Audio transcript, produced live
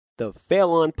the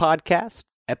Fail On Podcast,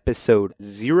 episode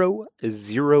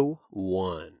 001.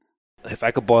 If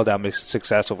I could boil down my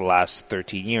success over the last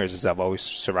 13 years, is I've always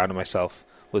surrounded myself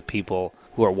with people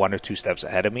who are one or two steps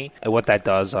ahead of me. And what that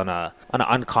does on an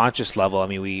unconscious level, I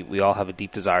mean, we all have a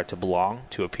deep desire to belong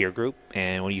to a peer group.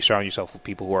 And when you surround yourself with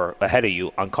people who are ahead of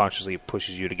you, unconsciously it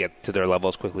pushes you to get to their level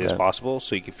as quickly as possible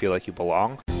so you can feel like you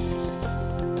belong.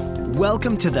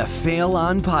 Welcome to the Fail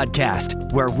On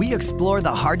Podcast, where we explore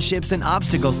the hardships and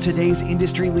obstacles today's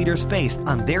industry leaders face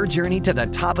on their journey to the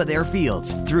top of their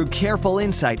fields through careful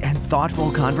insight and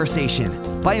thoughtful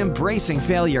conversation. By embracing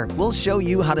failure, we'll show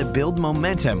you how to build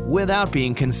momentum without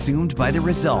being consumed by the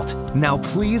result. Now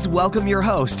please welcome your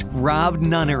host, Rob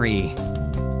Nunnery.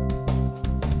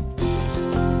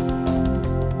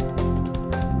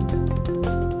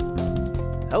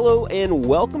 Hello and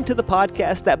welcome to the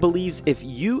podcast that believes if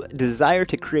you desire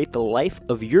to create the life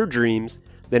of your dreams,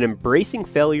 then embracing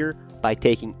failure by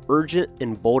taking urgent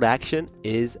and bold action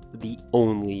is the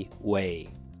only way.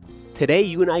 Today,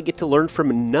 you and I get to learn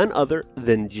from none other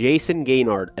than Jayson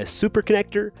Gaignard, a super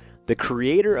connector, the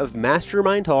creator of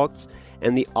MastermindTalks,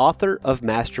 and the author of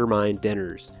Mastermind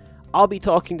Dinners. I'll be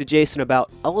talking to Jayson about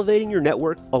elevating your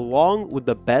network along with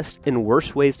the best and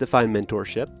worst ways to find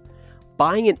mentorship,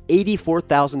 buying an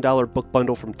 $84,000 book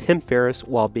bundle from Tim Ferriss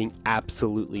while being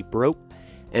absolutely broke,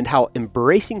 and how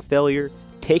embracing failure,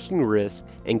 taking risks,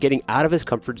 and getting out of his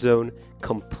comfort zone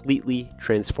completely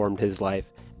transformed his life,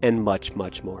 and much,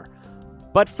 much more.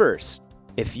 But first,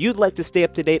 if you'd like to stay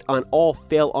up to date on all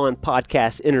Fail On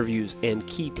podcast interviews and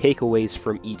key takeaways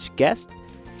from each guest,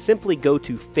 simply go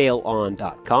to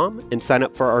failon.com and sign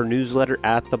up for our newsletter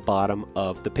at the bottom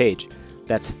of the page.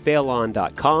 That's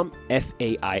failon.com,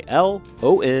 failon.com,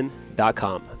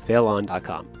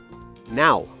 failon.com.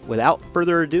 Now, without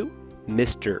further ado,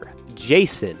 Mr.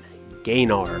 Jayson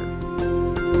Gaignard.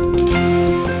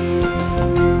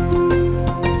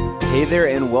 Hey there,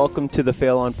 and welcome to the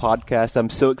Fail On Podcast. I'm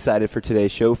so excited for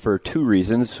today's show for two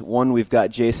reasons. One, we've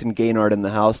got Jayson Gaignard in the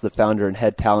house, the founder and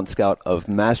head talent scout of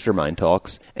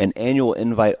MastermindTalks, an annual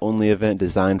invite-only event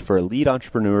designed for elite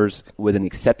entrepreneurs with an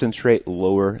acceptance rate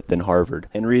lower than Harvard.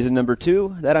 And reason number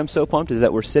two that I'm so pumped is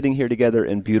that we're sitting here together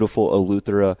in beautiful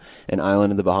Eleuthera, an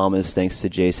island in the Bahamas, thanks to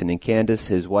Jayson and Candace,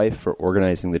 his wife, for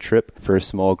organizing the trip for a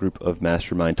small group of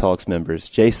MastermindTalks members.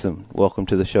 Jayson, welcome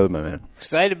to the show, my man.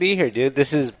 Excited to be here, dude.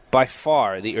 This is by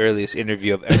far the earliest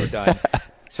interview I've ever done,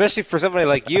 especially for somebody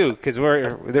like you, because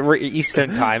we're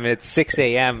Eastern time, and it's 6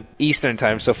 a.m. Eastern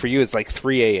time, so for you it's like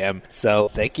 3 a.m. So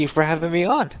thank you for having me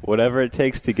on. Whatever it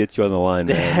takes to get you on the line,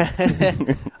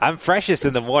 man. I'm freshest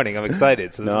in the morning. I'm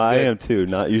excited. So I am too.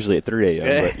 Not usually at 3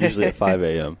 a.m., but usually at 5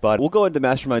 a.m. But we'll go into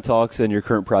Mastermind Talks and your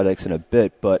current projects in a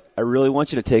bit, but I really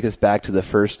want you to take us back to the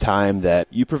first time that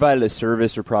you provided a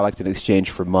service or product in exchange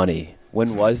for money.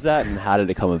 When was that, and how did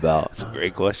it come about? That's a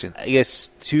great question. I guess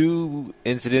two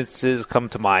incidences come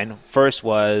to mind. First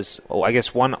was,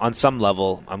 one on some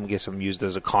level, I'm used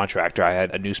as a contractor. I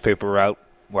had a newspaper route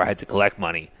where I had to collect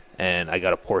money, and I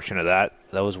got a portion of that.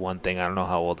 That was one thing. I don't know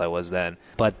how old I was then.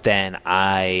 But then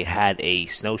I had a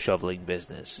snow shoveling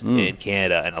business in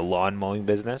Canada and a lawn mowing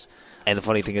business. And the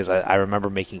funny thing is, I remember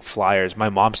making flyers. My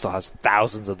mom still has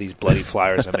thousands of these bloody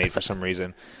flyers I made for some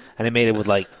reason. And I made it with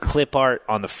clip art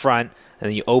on the front, and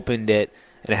then you opened it,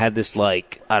 and it had this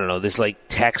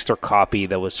text or copy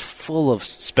that was full of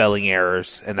spelling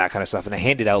errors and that kind of stuff. And I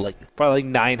handed out probably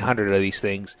 900 of these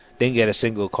things, didn't get a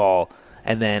single call.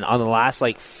 And then on the last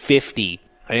 50,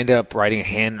 I ended up writing a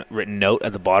handwritten note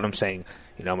at the bottom saying,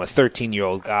 I'm a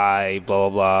 13-year-old guy, blah,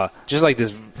 blah, blah. Just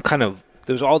this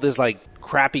there was all this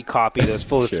crappy copy that was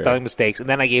full of spelling mistakes, and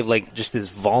then I gave just this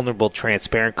vulnerable,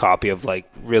 transparent copy of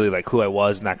really who I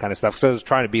was and that kind of stuff. Because I was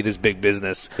trying to be this big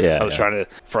business. I was trying to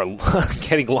for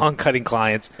getting long cutting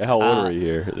clients. How old were you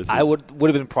here? I would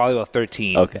have been probably about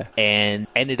 13. Okay, and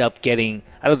ended up getting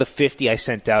out of the 50 I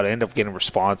sent out, I ended up getting a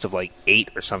response of 8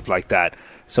 or something like that.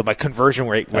 So my conversion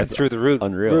rate went through the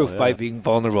roof by being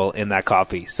vulnerable in that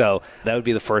copy. So that would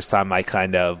be the first time I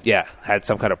had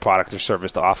some kind of product or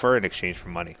service to offer in exchange for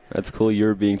money. That's cool. You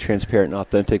were being transparent and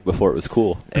authentic before it was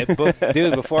cool.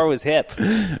 Dude, before it was hip.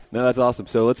 No, that's awesome.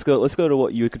 So let's go to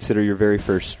what you would consider your very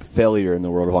first failure in the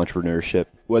world of entrepreneurship.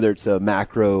 Whether it's a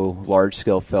macro,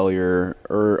 large-scale failure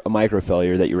or a micro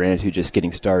failure that you ran into just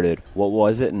getting started. What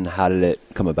was it and how did it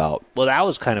come about? Well, that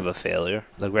was kind of a failure,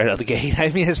 right out the gate. I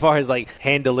mean, as far as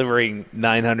hand delivering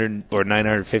 900 or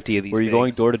 950 of these Were you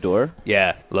going door to door?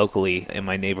 Yeah, locally in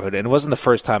my neighborhood. And it wasn't the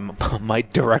first time my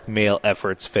direct mail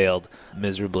efforts failed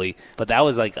miserably. But that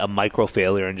was a micro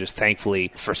failure, and just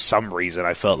thankfully, for some reason,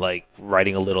 I felt like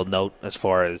writing a little note as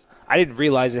far as I didn't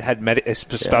realize it had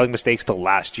spelling mistakes till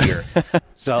last year.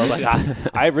 So like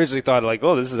I originally thought like,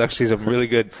 oh, this is actually some really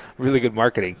good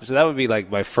marketing. So that would be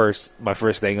like my first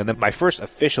thing. And then my first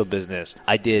official business,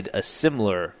 I did a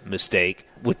similar mistake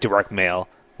with direct mail,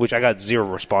 which I got 0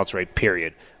 response rate,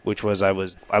 period. Which was I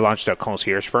launched a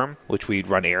concierge firm, which we'd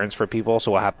run errands for people.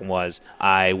 So what happened was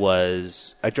I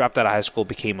dropped out of high school,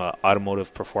 became an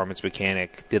automotive performance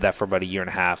mechanic, did that for about a year and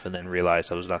a half, and then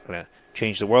realized I was not going to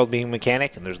change the world being a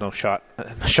mechanic, and there's no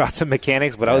shots of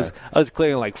mechanics, but I was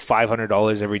clearing like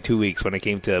 $500 every 2 weeks when it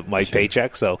came to my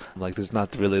paycheck. So I'm like, there's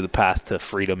not really the path to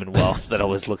freedom and wealth that I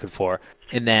was looking for.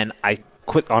 And then I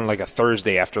quit on like a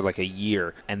Thursday after like a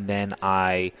year, and then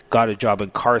I got a job in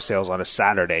car sales on a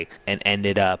Saturday, and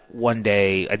ended up one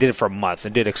day, I did it for a month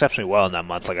and did exceptionally well in that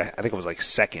month. Like I think it was like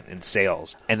second in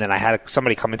sales. And then I had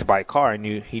somebody come in to buy a car.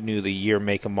 He knew the year,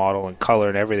 make, and model and color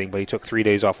and everything, but he took 3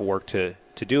 days off of work to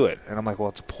do it. And I'm like, well,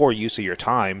 it's a poor use of your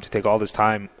time to take all this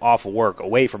time off of work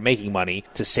away from making money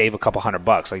to save a couple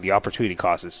 $100. Like the opportunity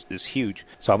cost is huge.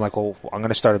 So I'm like, well, I'm going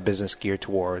to start a business geared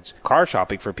towards car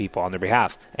shopping for people on their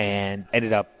behalf, and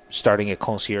ended up starting a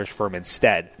concierge firm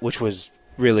instead, which was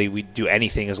really, we'd do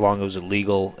anything as long as it was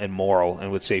illegal and moral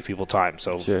and would save people time.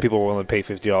 So if people were willing to pay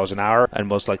 $50 an hour, I'd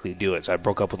most likely do it. So I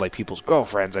broke up with like people's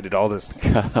girlfriends. I did all this.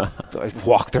 I'd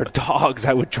walk their dogs.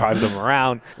 I would drive them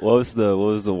around. What was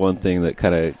the one thing that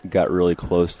kind of got really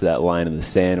close to that line in the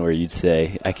sand where you'd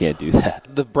say, I can't do that?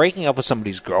 The breaking up with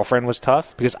somebody's girlfriend was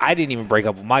tough because I didn't even break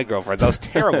up with my girlfriends. I was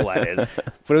terrible at it.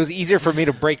 But it was easier for me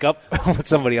to break up with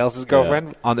somebody else's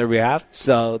girlfriend on their behalf.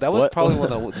 So that was probably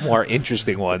one of the more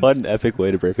interesting ones. What an epic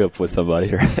way to break up with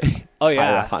somebody, right? Oh,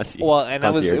 yeah. Well, and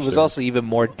it was also even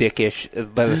more dickish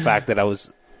by the fact that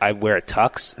I wear a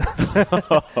tux.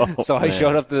 So I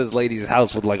showed up to this lady's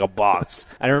house with like a box.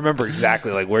 I remember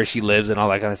exactly like where she lives and all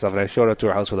that kind of stuff. And I showed up to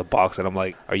her house with a box, and I'm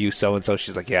like, are you so-and-so?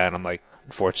 She's like, yeah. And I'm like,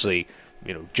 unfortunately,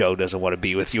 Joe doesn't want to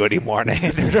be with you anymore, and I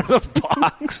handed her the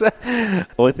box. The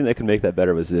only thing that could make that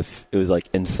better was if it was like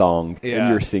in song and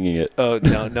you were singing it. Oh,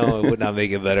 no, it would not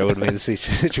make it better. It would make the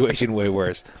situation way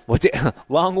worse.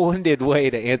 Long-winded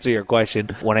way to answer your question.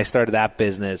 When I started that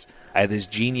business, I had this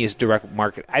genius direct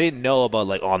market. I didn't know about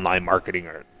like online marketing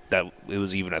or that it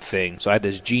was even a thing. So I had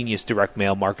this genius direct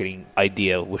mail marketing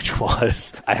idea, which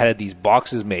was I had these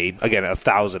boxes made, again,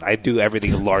 1,000. I do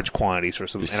everything in large quantities for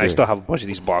some, and I still have a bunch of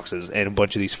these boxes and a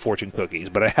bunch of these fortune cookies,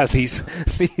 but I have these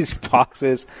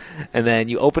boxes, and then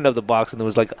you opened up the box and there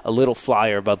was like a little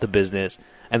flyer about the business,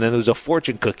 and then there was a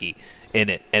fortune cookie in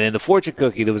it. And in the fortune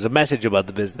cookie, there was a message about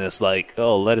the business like,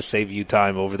 oh, let us save you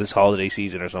time over this holiday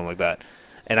season or something like that.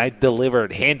 And I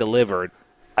hand delivered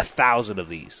 1,000 of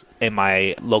these in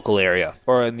my local area,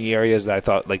 or in the areas that I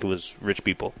thought like it was rich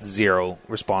people. 0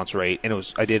 response rate, and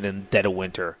I did it in dead of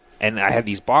winter. And I had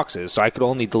these boxes, so I could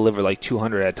only deliver like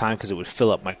 200 at a time because it would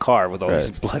fill up my car with all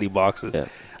these bloody boxes. Yeah.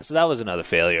 So that was another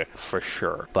failure for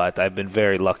sure. But I've been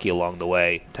very lucky along the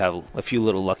way to have a few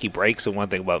little lucky breaks. And one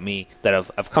thing about me that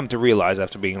I've come to realize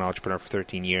after being an entrepreneur for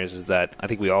 13 years is that I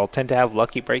think we all tend to have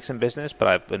lucky breaks in business, but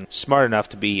I've been smart enough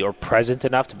to be, or present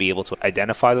enough to be able to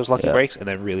identify those lucky breaks and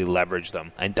then really leverage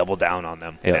them and double down on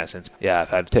them in essence. Yeah, I've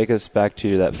had. Take us back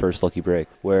to that first lucky break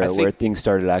where things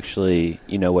started actually,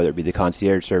 whether it be the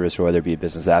concierge service or whether it be a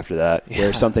business after that,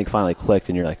 where something finally clicked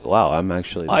and you're like, wow, I'm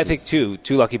actually... I think two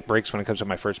lucky breaks when it comes to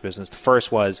my first business. The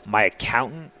first was my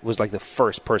accountant was like the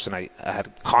first person I had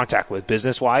contact with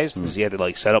business-wise because he had to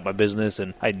like set up my business,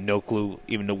 and I had no clue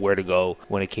even to where to go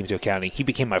when it came to accounting. He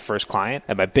became my first client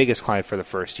and my biggest client for the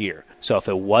first year. So if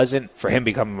it wasn't for him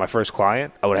becoming my first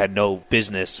client, I would have had no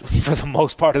business for the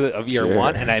most part of year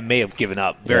one, and I may have given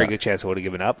up. Very good chance I would have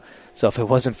given up. So if it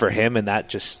wasn't for him and that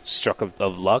just struck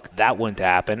of luck, that wouldn't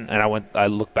happen. And I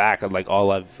look back at like all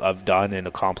I've done and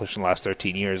accomplished in the last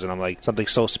 13 years, and I'm like, something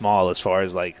so small as far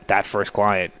as like that first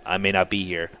client, I may not be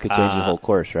here. Could change the whole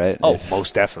course, right? Oh,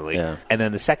 most definitely. Yeah. And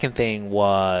then the second thing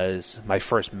was my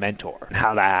first mentor. And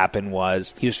how that happened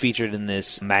was he was featured in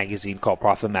this magazine called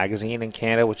Profit Magazine in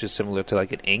Canada, which is similar to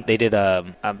like an Inc. They did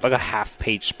like a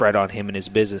half-page spread on him and his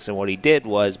business, and what he did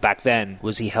was back then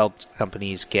was he helped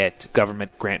companies get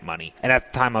government grant money. And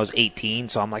at the time I was 18,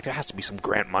 so I'm like, there has to be some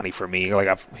grant money for me. Like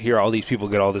I hear all these people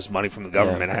get all this money from the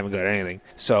government. I haven't got anything.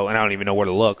 So, and I don't even know where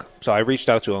to look. So I reached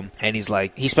out to him, and he's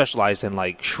like, he specialized in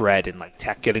like shred and like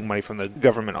tech, getting money from the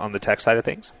government on the tech side of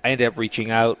things. I ended up reaching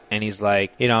out, and he's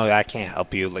like, I can't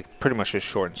help you. Like pretty much just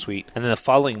short and sweet. And then the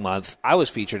following month, I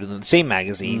was featured in the same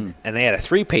magazine, and they had a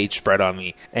 3-page spread on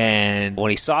me. And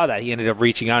when he saw that, he ended up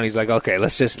reaching out, and he's like, okay,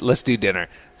 let's do dinner.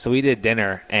 So we did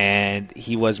dinner, and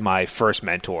he was my first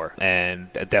mentor.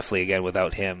 And definitely, again,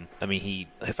 without him, I mean,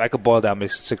 if I could boil down my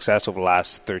success over the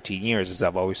last 13 years, is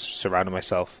I've always surrounded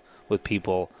myself with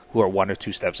people who are 1 or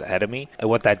 2 steps ahead of me. And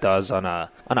what that does on an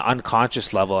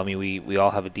unconscious level, I mean, we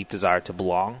all have a deep desire to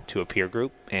belong to a peer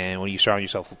group. And when you surround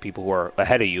yourself with people who are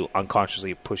ahead of you,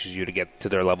 unconsciously it pushes you to get to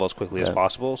their level as quickly as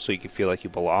possible so you can feel like you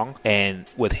belong. And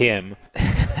with him,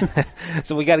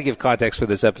 so we got to give context for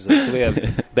this episode. So we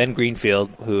have Ben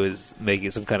Greenfield, who is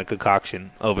making some kind of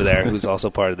concoction over there, who's also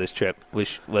part of this trip,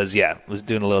 which was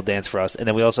doing a little dance for us. And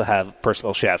then we also have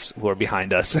personal chefs who are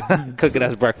behind us cooking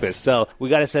us breakfast. So we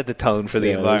got to set the tone for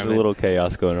the environment. There's a little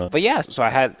chaos going on. But so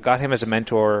I got him as a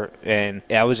mentor, and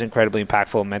I was incredibly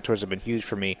impactful. Mentors have been huge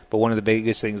for me. But one of the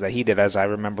biggest things that he did, as I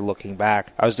remember looking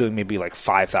back, I was doing maybe like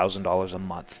 $5,000 a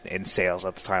month in sales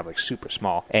at the time, like super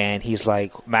small. And he's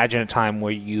like, imagine a time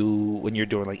when you're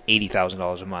doing like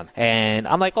 $80,000 a month. And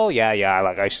I'm like, oh yeah,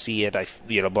 like I see it,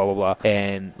 blah blah blah.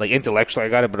 And like intellectually I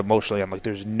got it, but emotionally I'm like,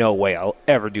 there's no way I'll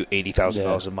ever do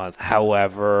 $80,000 a month.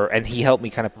 However, and he helped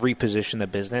me kind of reposition the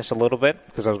business a little bit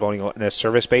because I was going in a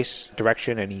service-based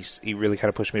direction, and he really kind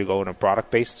of pushed me to go in a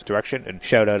product-based direction. And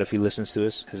shout out if he listens to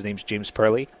us, his name's James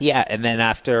Purley. Yeah, and then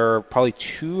after probably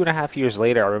 2.5 years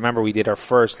later, I remember we did our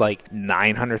first like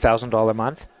 $900,000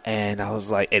 month. And I was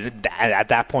like, and at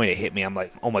that point it hit me. I'm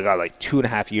like, oh my God, like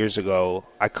 2.5 years ago,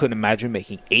 I couldn't imagine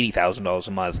making $80,000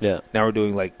 a month. Yeah. Now we're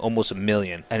doing like almost $1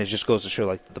 million. And it just goes to show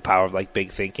like the power of like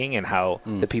big thinking and how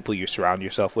the people you surround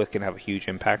yourself with can have a huge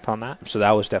impact on that. So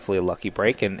that was definitely a lucky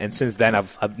break. And since then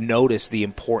I've noticed the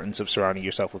importance of surrounding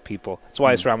yourself with people. That's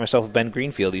why I surround myself with Ben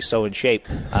Greenfield. He's so in shape.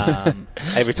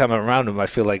 Every time I'm around him, I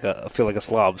feel like a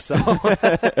slob. So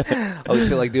I always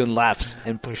feel like doing laps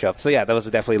and push-ups. So yeah, that was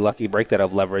definitely a lucky break that I've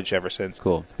leveraged ever since.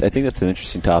 Cool. I think that's an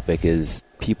interesting topic, is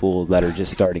people that are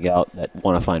just starting out that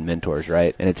want to find mentors,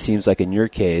 right? And it seems like in your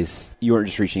case, you weren't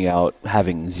just reaching out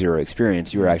having zero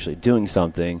experience. You were actually doing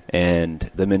something, and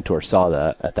the mentor saw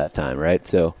that at that time, right?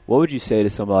 So what would you say to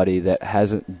somebody that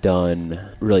hasn't done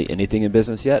really anything in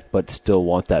business yet, but still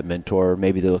want that mentor?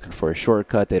 Maybe they're looking for a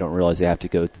shortcut. They don't realize they have to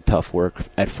go through tough work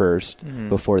at first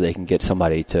before they can get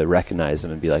somebody to recognize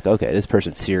them and be like, okay, this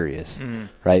person's serious,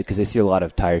 right? Because they see a lot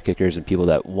of tire kickers and people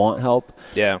that want help,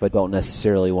 but don't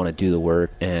necessarily want to do the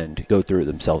work and go through it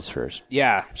themselves first.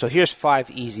 Yeah. So here's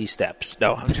 5 easy steps.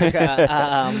 No, I'm joking.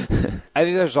 I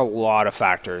think there's a lot of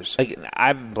factors. Like,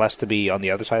 I'm blessed to be on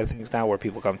the other side of things now, where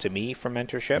people come to me for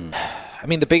mentorship. I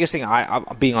mean, the biggest thing I'm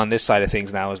being on this side of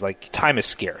things now is like time is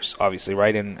scarce, obviously,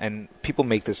 right? And people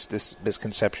make this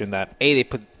misconception that they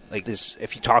put like this,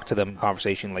 if you talk to them in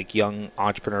conversation, like young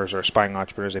entrepreneurs or aspiring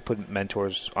entrepreneurs, they put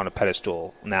mentors on a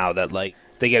pedestal now that like,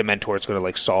 they get a mentor, it's going to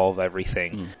like solve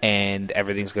everything and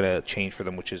everything's going to change for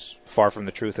them, which is far from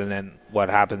the truth. And then what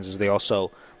happens is they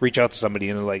also reach out to somebody,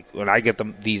 and like, when I get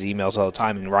these emails all the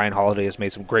time, and Ryan Holiday has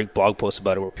made some great blog posts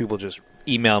about it, where people just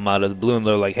email them out of the blue and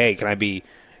they're like, hey, can I be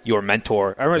your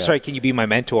mentor? Sorry, can you be my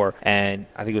mentor? And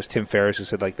I think it was Tim Ferriss who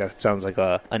said like, that sounds like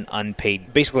an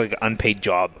unpaid, basically like an unpaid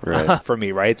job for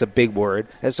me, right? It's a big word.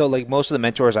 And so like most of the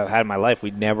mentors I've had in my life,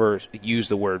 we never used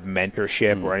the word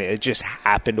mentorship or anything. It just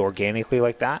happened organically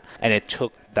like that. And it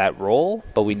took that role,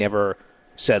 but we never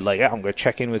said like, I'm going to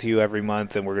check in with you every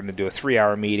month and we're going to do a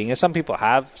 3-hour meeting. And some people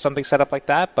have something set up like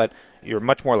that, but you're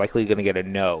much more likely going to get a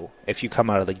no if you come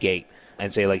out of the gate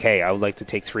and say like, hey, I would like to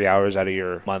take 3 hours out of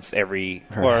your month or 3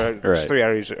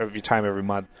 hours of your time every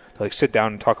month to like sit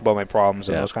down and talk about my problems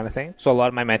and those kind of things. So a lot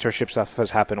of my mentorship stuff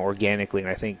has happened organically, and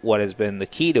I think what has been the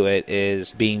key to it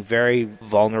is being very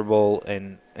vulnerable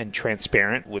and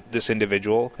transparent with this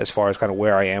individual as far as kind of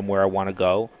where I am, where I want to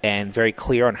go, and very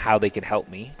clear on how they can help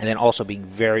me. And then also being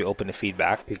very open to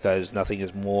feedback, because nothing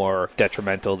is more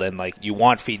detrimental than like you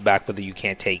want feedback, but that you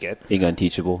can't take it. Being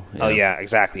unteachable. Oh, yeah,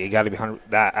 exactly. You got to be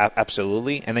that,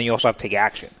 absolutely. And then you also have to take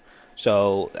action.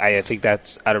 So I think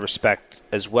that's out of respect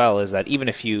as well, is that even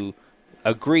if you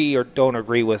agree or don't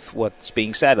agree with what's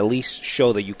being said, at least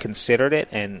show that you considered it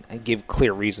and give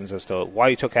clear reasons as to why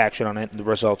you took action on it, the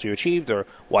results you achieved, or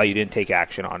why you didn't take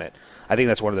action on it. I think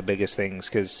that's one of the biggest things,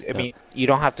 because I mean, you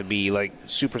don't have to be like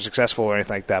super successful or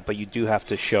anything like that, but you do have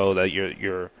to show that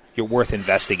you're worth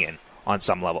investing in on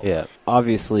some level. Yeah.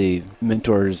 Obviously,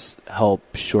 mentors help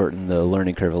shorten the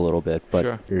learning curve a little bit,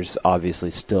 but there's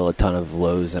obviously still a ton of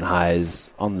lows and highs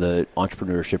on the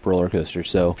entrepreneurship roller coaster.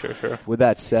 So with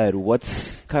that said,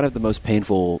 what's kind of the most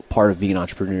painful part of being an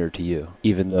entrepreneur to you?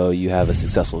 Even though you have a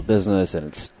successful business and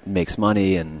it makes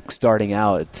money, and starting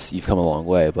out, you've come a long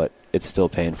way, but it's still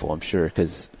painful, I'm sure,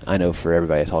 because I know for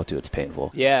everybody I talk to, it's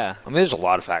painful. Yeah. I mean, there's a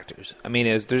lot of factors. I mean,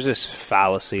 there's this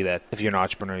fallacy that if you're an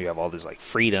entrepreneur, you have all this like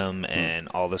freedom and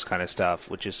all this kind of stuff,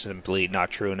 which is simply not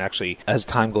true. And actually, as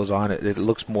time goes on, it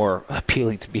looks more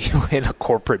appealing to be in a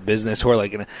corporate business or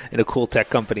like in a cool tech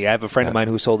company. I have a friend of mine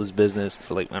who sold his business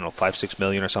for like, I don't know, $5-6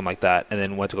 million or something like that, and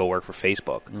then went to go work for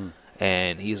Facebook.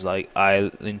 And he's like, I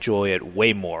enjoy it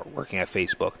way more working at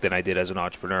Facebook than I did as an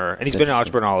entrepreneur. And he's been an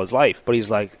entrepreneur all his life. But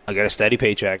he's like, I got a steady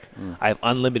paycheck. I have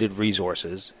unlimited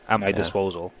resources at my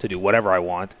disposal to do whatever I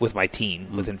want with my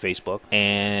team within Facebook.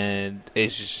 And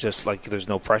it's just like there's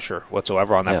no pressure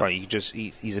whatsoever on that front. You just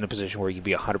he's in a position where he can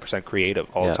be 100% creative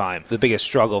all the time. The biggest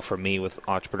struggle for me with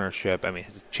entrepreneurship, I mean,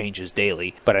 it changes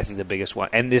daily. But I think the biggest one,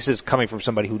 and this is coming from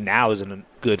somebody who now is in a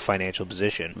good financial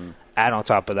position. Add on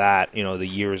top of that, you know, the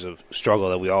years of struggle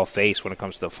that we all face when it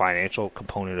comes to the financial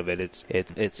component of it,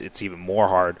 it's even more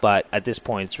hard. But at this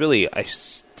point, it's really, I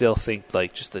still think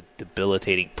like just the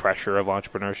debilitating pressure of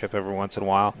entrepreneurship every once in a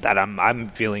while that I'm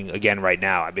feeling again right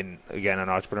now. I've been, again, an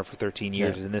entrepreneur for 13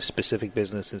 years in this specific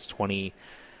business since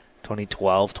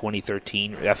 2012,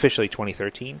 2013, officially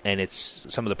 2013, and it's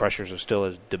some of the pressures are still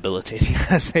as debilitating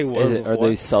as they were before. Are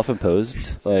they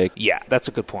self-imposed? Like, yeah, that's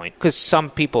a good point. Because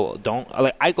some people don't.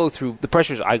 Like, I go through the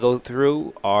pressures. I go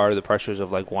through are the pressures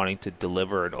of like wanting to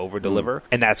deliver and over-deliver,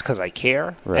 and that's because I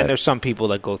care. Right. And there's some people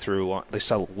that go through. They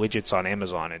sell widgets on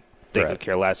Amazon and they could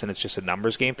care less, and it's just a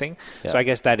numbers game thing. So I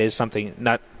guess that is something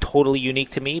not totally unique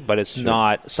to me, but it's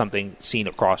not something seen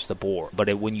across the board.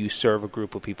 But when you serve a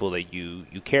group of people that you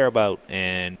care about,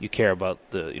 and you care about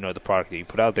the the product that you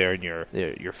put out there, and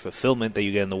your fulfillment that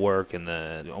you get in the work, and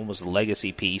the almost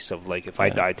legacy piece of like, if I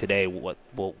die today, what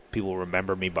will people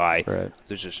remember me by?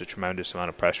 There's just a tremendous amount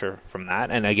of pressure from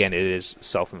that, and again, it is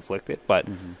self-inflicted, but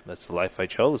that's the life I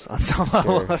chose on some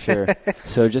level. Sure.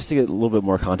 So just to get a little bit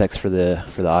more context for the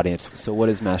audience. So what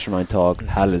is Mastermind Talk?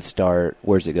 How did it start?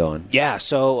 Where's it going? Yeah,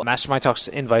 so Mastermind Talks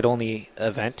invite-only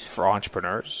event for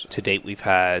entrepreneurs. To date, we've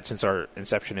had, since our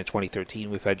inception in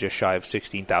 2013, we've had just shy of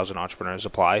 16,000 entrepreneurs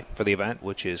apply for the event,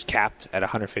 which is capped at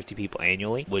 150 people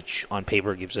annually, which on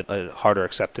paper gives it a harder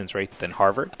acceptance rate than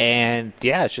Harvard. And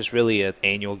yeah, it's just really an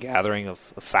annual gathering of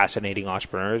fascinating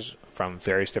entrepreneurs from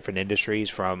various different industries,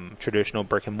 from traditional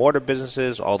brick and mortar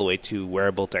businesses all the way to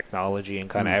wearable technology and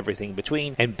kind of everything in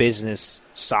between, and business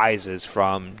sizes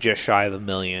from just shy of $1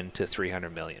 million to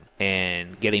 $300 million.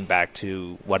 And getting back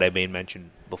to what I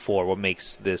mentioned before, what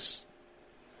makes this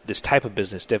type of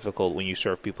business difficult when you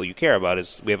serve people you care about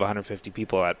is we have 150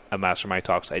 people at Mastermind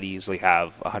Talks. I'd easily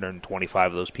have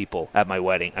 125 of those people at my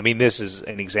wedding. I mean, this is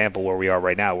an example where we are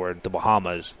right now. We're in the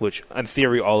Bahamas, which in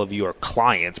theory all of you are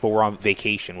clients, but we're on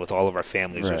vacation with all of our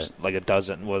families. There's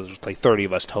like 30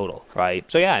 of us total, right?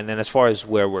 So yeah, and then as far as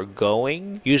where we're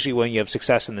going, usually when you have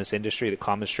success in this industry, the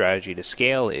common strategy to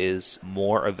scale is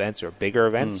more events or bigger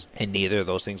events, and neither of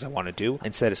those things I want to do.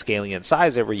 Instead of scaling in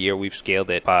size every year, we've scaled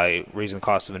it by raising the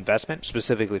cost of investment,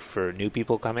 specifically for new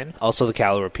people come in. Also the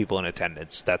caliber of people in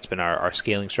attendance. That's been our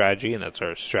scaling strategy, and that's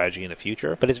our strategy in the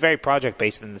future. But it's very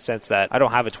project-based in the sense that I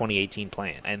don't have a 2018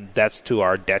 plan. And that's to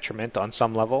our detriment on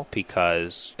some level,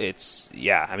 because it's,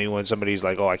 I mean, when somebody's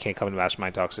like, oh, I can't come to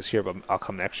Mastermind Talks this year, but I'll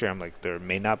come next year, I'm like, there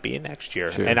may not be a next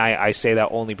year. Sure. And I say that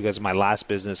only because of my last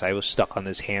business, I was stuck on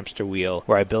this hamster wheel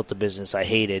where I built a business I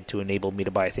hated to enable me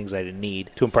to buy things I didn't need,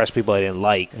 to impress people I didn't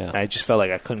like. And I just felt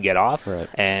like I couldn't get off.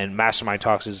 And Mastermind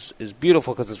Talks is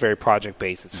beautiful because it's very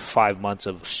project-based. It's 5 months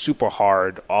of super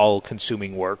hard,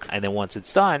 all-consuming work. And then once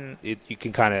it's done, you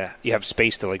can you have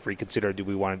space to like reconsider, do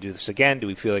we want to do this again? Do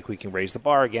we feel like we can raise the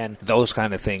bar again? Those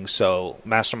kind of things. So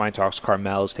Mastermind Talks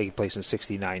Carmel is taking place in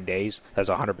 69 days. That's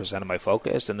 100% of my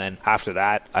focus. And then after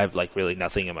that, I have like really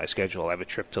nothing in my schedule. I have a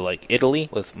trip to like Italy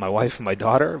with my wife and my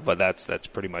daughter, but that's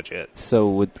pretty much it. So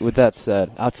with that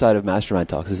said, outside of Mastermind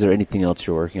Talks, is there anything else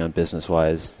you're working on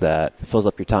business-wise that fills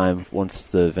up your time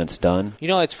once the event's done? You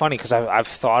know, it's funny because I've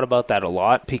thought about that a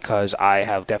lot, because I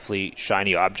have definitely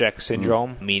shiny object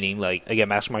syndrome, meaning like, again,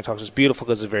 Mastermind Talks is beautiful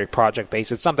because it's very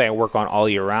project-based. It's something I work on all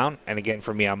year round. And again,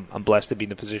 for me, I'm blessed to be in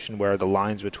the position where the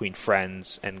lines between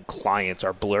friends and clients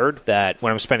are blurred, that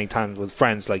when I'm spending time with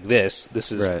friends like this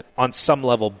is on some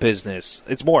level business.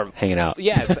 It's more of hanging out.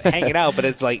 Yeah, it's hanging out, but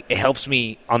it's like, it helps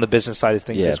me on the business side of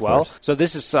things as well. So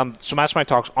this is so Mastermind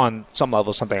Talks on some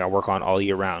level is something I work on all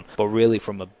year round. But really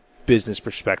from a business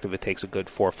perspective, it takes a good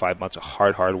 4 or 5 months of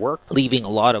hard work, leaving a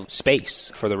lot of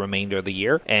space for the remainder of the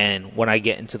year. And when I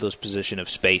get into those position of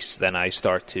space, then I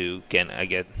start to I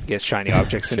get shiny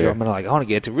object syndrome. And I'm like, I want to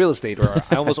get into real estate, or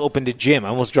I almost opened a gym. I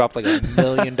almost dropped like $1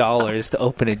 million to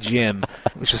open a gym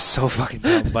which was so fucking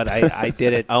dumb. But I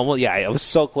did it. I was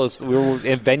so close. We were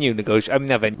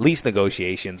in lease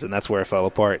negotiations, and that's where it fell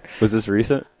apart. Was this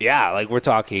recent? Yeah, like we're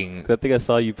talking. I think I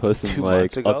saw you post some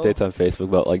like updates on Facebook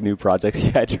about like new projects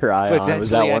you had your eye on.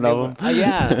 Was that one of them?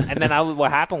 Yeah. And then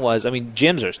what happened was,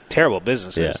 gyms are terrible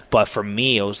businesses, but for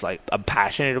me, it was like I'm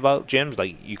passionate about gyms.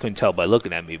 Like you couldn't tell by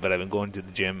looking at me, but I've been going to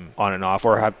the gym on and off,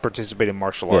 or have participated in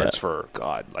martial arts for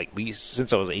at least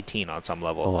since I was 18 on some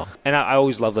level. Oh, wow. And I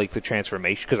always loved like the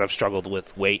transformation because I've struggled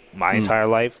with weight my entire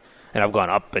life. And I've gone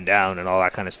up and down and all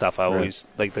that kind of stuff. I always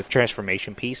like the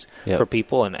transformation piece for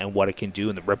people and what it can do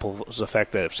and the ripples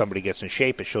effect that if somebody gets in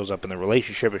shape, it shows up in their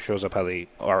relationship, it shows up how they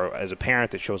are as a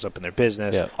parent, it shows up in their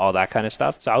business, all that kind of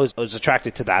stuff. So I was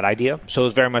attracted to that idea. So it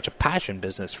was very much a passion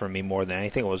business for me more than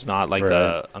anything. It was not like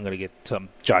I'm going to get some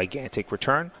gigantic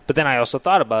return. But then I also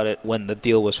thought about it when the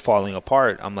deal was falling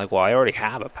apart. I'm like, well, I already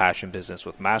have a passion business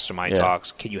with Mastermind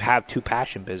Talks. Can you have two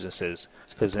passion businesses?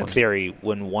 Because in theory,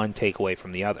 wouldn't one take away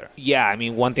from the other? Yeah,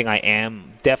 one thing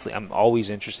I'm always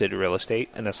interested in real estate,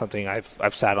 and that's something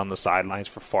I've sat on the sidelines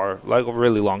for a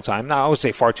really long time. Now, I would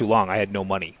say far too long. I had no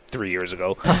money 3 years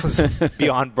ago. I was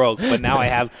beyond broke, but now I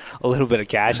have a little bit of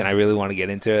cash, and I really want to get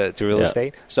into real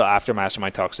estate. So after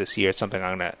Mastermind Talks this year, it's something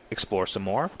I'm going to explore some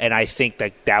more, and I think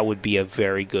that would be a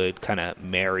very good kind of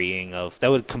marrying of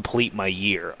that would complete my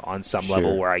year on some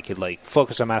level where I could like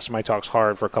focus on Mastermind Talks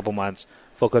hard for a couple months.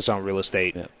 Focus on real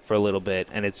estate for a little bit.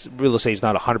 And real estate is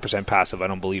not 100% passive. I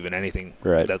don't believe in anything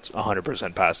that's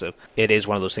 100% passive. It is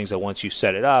one of those things that once you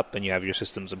set it up and you have your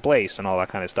systems in place and all that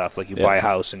kind of stuff, like you buy a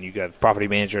house and you got property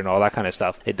manager and all that kind of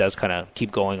stuff, it does kind of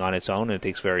keep going on its own and it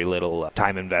takes very little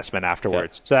time investment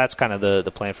afterwards. So that's kind of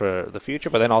the plan for the future.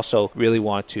 But then also really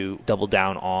want to double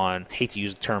down on, hate to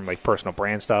use the term like personal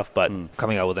brand stuff, but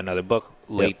coming out with another book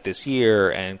late this year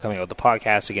and coming out with the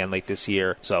podcast again late this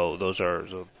year. So those are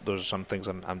some things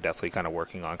I'm definitely kind of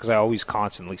working on because I always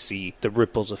constantly see the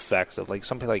ripples effect of like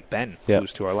somebody like Ben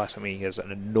who's to our left. He has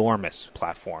an enormous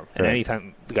platform, and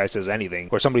anytime the guy says anything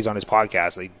or somebody's on his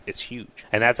podcast, it's huge.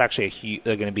 And that's actually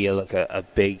going to be a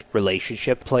big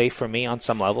relationship play for me on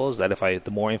some levels. That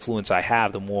the more influence I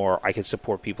have, the more I can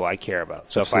support people I care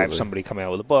about. So if I have somebody coming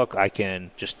out with a book, I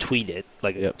can just tweet it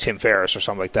like Tim Ferriss or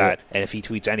something like that. And if he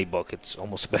tweets any book, it's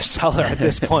almost a bestseller at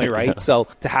this point, right? So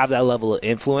to have that level of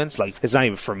influence, like it's not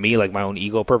even for me, like my own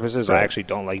ego purposes. I actually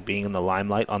don't like being in the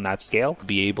limelight on that scale.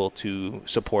 Be able to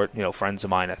support, friends of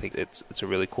mine, I think it's a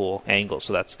really cool angle.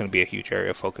 So that's going to be a huge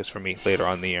area of focus for me later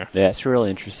on in the year. Yeah, it's a really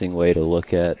interesting way to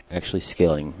look at actually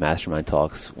scaling Mastermind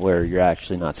Talks, where you're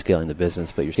actually not scaling the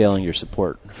business, but you're scaling your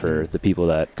support for the people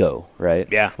that go, right?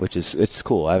 Yeah. Which it's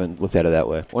cool. I haven't looked at it that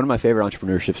way. One of my favorite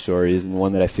entrepreneurship stories, and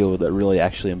one that I feel that really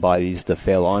actually embodies the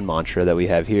fail on mantra that we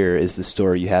have here, is the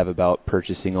story you have about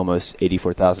purchasing almost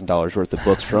 $84,000 worth of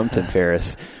books from Tim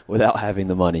Ferriss without having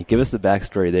the money. Give us the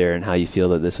backstory there and how you feel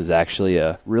that this was actually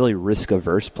a really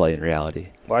risk-averse play in reality.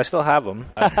 Well, I still have them.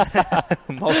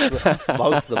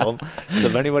 most of them. So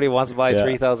if anybody wants to buy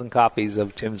 3,000 copies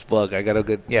of Tim's book, I got a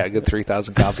good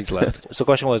 3,000 copies left. So the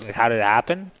question was, how did it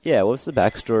happen? Yeah, what's the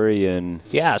backstory?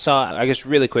 Yeah, so I guess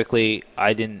really quickly,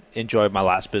 I didn't enjoy my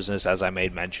last business, as I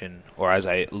made mention, or as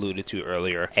I alluded to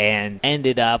earlier, and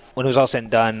ended up, when it was all said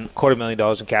and done,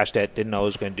 $250,000 in cash debt, didn't know what I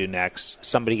was going to do next.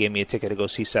 Somebody gave me a ticket to go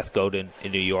see Seth Godin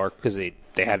in New York because they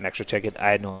had an extra ticket. I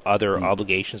had no other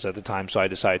obligations at the time, so I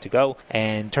decided to go.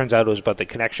 And turns out it was about the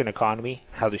connection economy,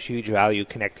 how there's huge value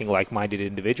connecting like-minded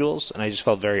individuals. And I just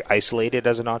felt very isolated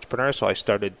as an entrepreneur, so I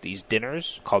started these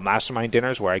dinners called Mastermind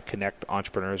Dinners, where I connect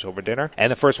entrepreneurs over dinner.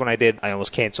 And the first one I did, I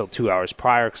almost canceled 2 hours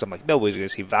prior because I'm like, nobody's going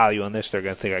to see value on this. They're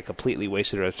going to think I completely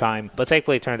wasted their time. But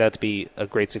thankfully, it turned out to be a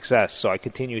great success. So I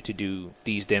continued to do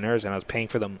these dinners, and I was paying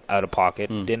for them out of pocket.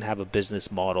 Didn't have a business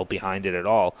model behind it at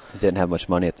all. Didn't have much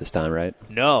money at this time, right?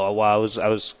 No, well, I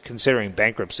was considering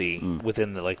bankruptcy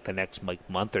within the next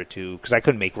month or two because I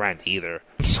couldn't make rent either.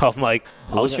 So I'm like,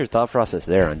 what was your thought process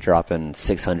there on dropping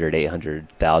 $600,000,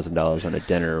 $800,000 on a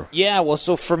dinner? Yeah, well,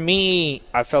 so for me,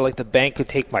 I felt like the bank could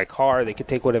take my car, they could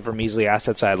take whatever measly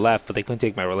assets I had left, but they couldn't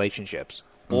take my relationships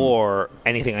or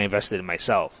anything I invested in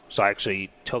myself. So I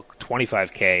actually took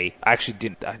 $25K. I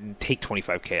didn't take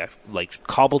 $25K. I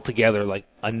cobbled together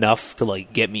enough to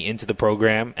get me into the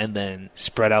program and then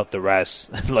spread out the rest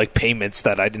payments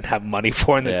that I didn't have money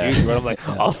for in the future. But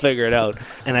I'm I'll figure it out.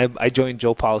 And I joined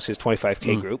Joe Polis's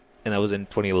 25K group. and that was in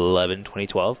 2011,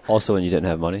 2012. Also when you didn't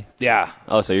have money? Yeah.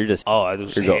 Oh, so you're just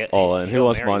go all in. Who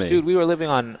wants money? Dude, we were living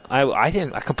on,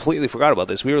 I completely forgot about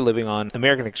this. We were living on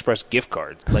American Express gift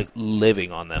cards, like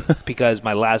living on them, because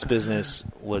my last business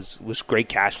was great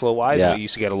cash flow wise. Yeah. We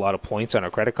used to get a lot of points on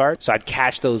our credit card. So I'd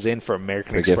cash those in for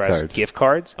American Express gift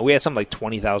cards. And we had something like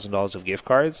 $20,000 of gift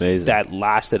cards. Amazing. That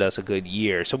lasted us a good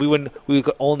year. So we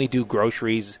could only do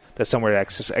groceries that somewhere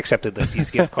that accepted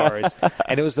these gift cards.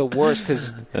 And it was the worst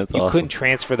because you couldn't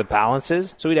transfer the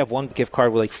balances. So we'd have one gift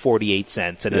card with like 48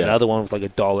 cents and another one with like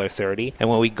 $1.30. And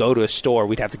when we go to a store,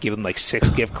 we'd have to give them like 6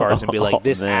 gift cards and be like,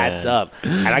 this adds up.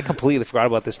 And I completely forgot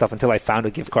about this stuff until I found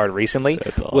a gift card recently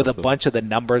with a bunch of the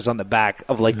numbers on the back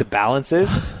of like the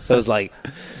balances. So it was like,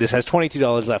 this has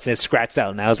 $22 left and it's scratched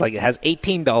out. Now it's like, it has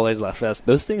 $18 left.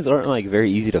 Those things aren't like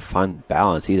very easy to find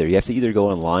balance either. You have to either go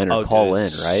online or call in,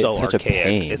 right? So it's such archaic. a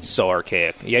pain. It's so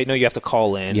archaic. Yeah, no, you have to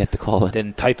call in. You have to call in.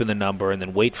 Then type in the number and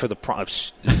then wait for the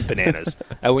prompts. Bananas.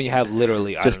 And when you have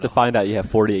literally, just to find out you have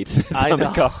 48 cents on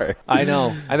the card. I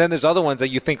know. And then there's other ones that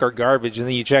you think are garbage, and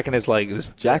then you check and it's like this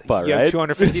jackpot, you right? You have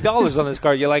 $250 on this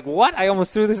card. You're like, what? I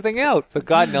almost threw this thing out. So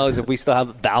God knows if we still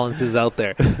have balances out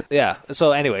there. Yeah.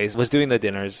 So anyways, was doing the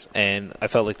dinners, and I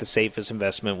felt like the safest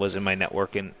investment was in my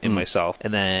network and in myself.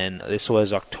 And then this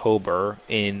was October.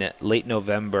 In late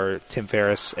November, Tim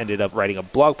Ferriss ended up writing a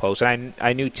blog post, and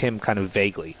I knew Tim kind of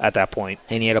vaguely at that point,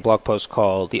 and he had a blog post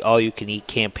called The All-You-Can-Eat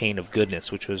Campaign of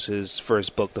Goodness, which was his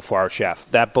first book, The 4-Hour Chef.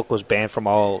 That book was banned from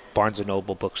all Barnes &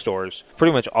 Noble bookstores,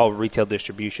 pretty much all retail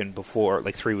distribution before,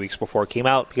 like 3 weeks before it came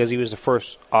out, because he was the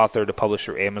first author to publish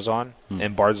through Amazon,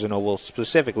 and Barnes & Noble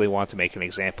specifically wanted to make an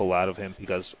example out of him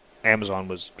because Amazon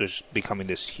was just becoming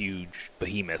this huge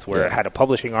behemoth where it had a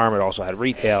publishing arm, it also had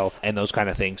retail and those kind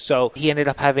of things. So he ended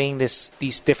up having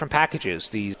these different packages,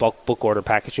 these bulk book order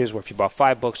packages where if you bought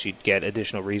 5 books, you'd get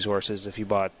additional resources. If you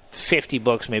bought 50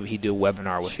 books, maybe he'd do a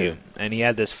webinar with you. And he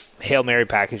had this Hail Mary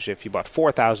package. If you bought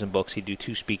 4,000 books, he'd do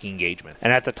 2 speaking engagements.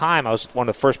 And at the time, I was one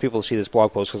of the first people to see this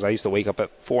blog post because I used to wake up at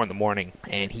 4 in the morning,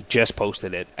 and he just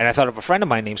posted it. And I thought of a friend of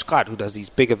mine named Scott who does these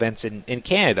big events in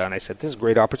Canada, and I said, this is a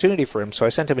great opportunity for him. So I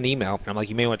sent him an email. And I'm like,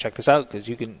 you may want to check this out because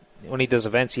you can... When he does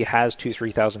events, he has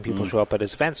 2,000-3,000 people show up at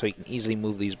his event, so he can easily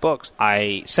move these books.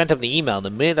 I sent him the email.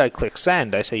 The minute I click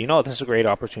send, I say, this is a great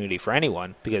opportunity for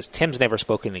anyone because Tim's never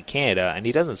spoken in Canada, and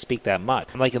he doesn't speak that much.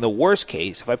 I'm like, in the worst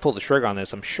case, if I pull the trigger on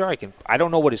this, I'm sure I can. I don't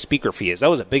know what his speaker fee is.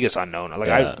 That was the biggest unknown. Like,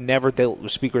 I've never dealt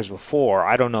with speakers before.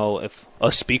 I don't know if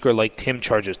a speaker like Tim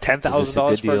charges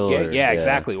 $10,000 for a gig. Yeah,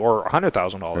 exactly. Or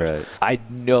 $100,000. Right. I had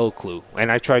no clue.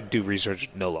 And I tried to do research,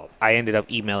 no love. I ended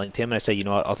up emailing Tim, and I said, you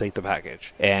know what, I'll take the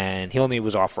package. And he only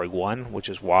was offering 1, which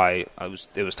is why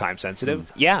it was time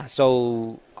sensitive. Yeah,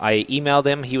 so I emailed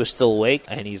him. He was still awake,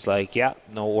 and he's like, yeah,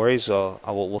 no worries.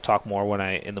 We'll talk more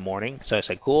in the morning. So I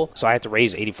said, cool. So I had to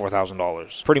raise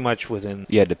 $84,000 pretty much within...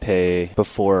 You had to pay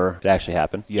before it actually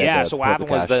happened? So what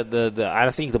happened was I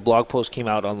think the blog post came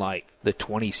out on like the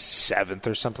 27th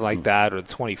or something like that, or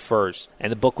the 21st, and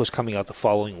the book was coming out the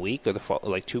following week or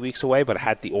like 2 weeks away, but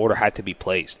the order had to be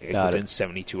placed within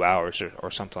 72 hours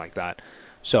or something like that.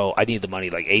 So I needed the money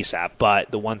like ASAP.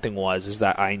 But the one thing is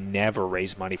that I never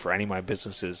raised money for any of my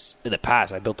businesses in the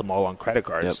past. I built them all on credit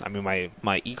cards. Yep. I mean,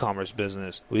 my e-commerce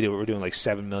business, we were doing like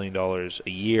 $7 million a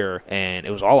year, and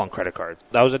it was all on credit cards.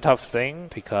 That was a tough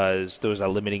thing because there was that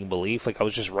limiting belief. Like, I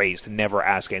was just raised to never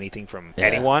ask anything from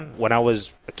anyone. When I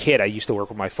was a kid, I used to work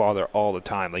with my father all the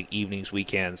time, like evenings,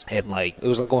 weekends, and like it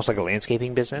was like almost like a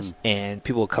landscaping business. And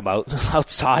people would come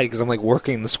outside because I'm like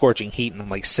working in the scorching heat, and I'm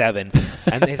like 7,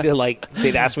 and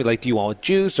they'd ask me like, do you want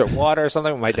juice or water or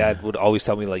something? My dad would always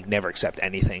tell me like, never accept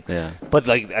anything. Yeah. But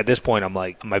like at this point, I'm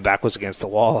like, my back was against the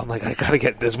wall. I'm like, I gotta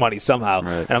get this money somehow,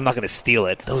 and I'm not gonna steal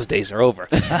it. Those days are over.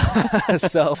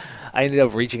 So I ended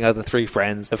up reaching out to 3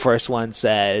 friends. The first one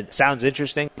said, sounds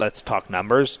interesting, let's talk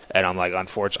numbers. And I'm like,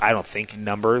 unfortunately, I don't think in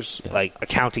numbers, like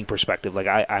accounting perspective. Like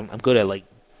I'm good at like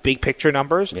big picture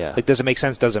numbers. Yeah. Like, does it make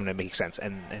sense? Doesn't it make sense?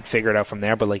 And figure it out from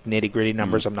there. But like nitty gritty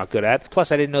numbers, I'm not good at.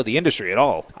 Plus, I didn't know the industry at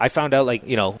all. I found out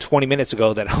 20 minutes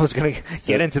ago that I was going to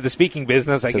get into the speaking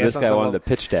business. I guess this guy wanted the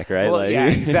pitch deck, right? Well, yeah,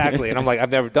 exactly. And I'm like, I've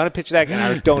never done a pitch deck, and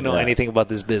I don't know anything about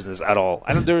this business at all.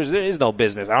 There is no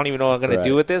business. I don't even know what I'm going to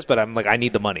do with this. But I'm like, I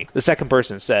need the money. The second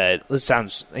person said, "This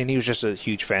sounds," and he was just a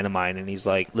huge fan of mine. And he's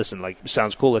like, "Listen, like,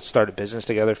 sounds cool. Let's start a business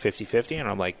together, 50-50." And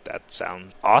I'm like, that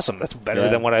sounds awesome. That's better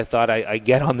than what I thought I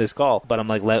get on this call. But I'm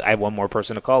like, I have one more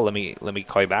person to call. Let me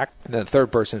call you back. And then the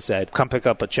third person said, come pick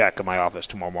up a check at my office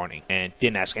tomorrow morning. And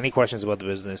didn't ask any questions about the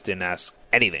business, didn't ask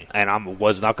anything. And I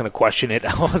was not going to question it.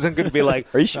 I wasn't going to be like,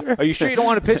 are you sure? Are you sure you don't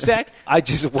want a pitch deck? I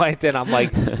just went and I'm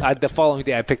like, the following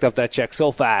day I picked up that check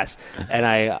so fast. And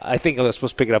I think I was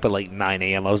supposed to pick it up at like 9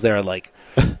 a.m. I was there at like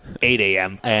 8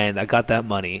 a.m. And I got that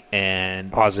money and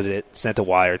deposited it, sent a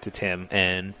wire to Tim,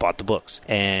 and bought the books.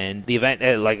 And the event,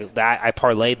 like that, I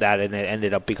parlayed that and it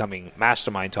ended up becoming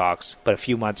Mastermind Talks. But a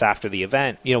few months after the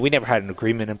event, we never had an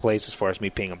agreement in place as far as me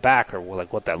paying him back or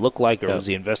like what that looked like, or was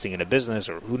he investing in a business,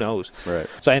 or who knows. Right.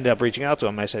 So I ended up reaching out to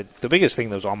him. I said, the biggest thing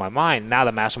that was on my mind, now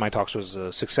that Mastermind Talks was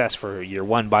a success for year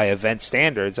one by event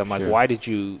standards, I'm like, why did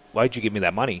you give me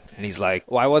that money? And he's like,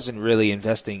 well, I wasn't really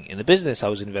investing in the business. I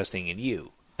was investing in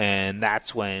you. And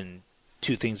that's when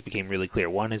two things became really clear.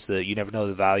 One is that you never know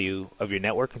the value of your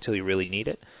network until you really need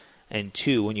it. And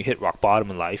two, when you hit rock bottom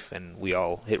in life, and we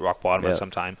all hit rock bottom at some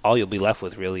time, all you'll be left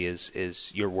with really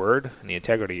is your word and the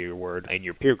integrity of your word and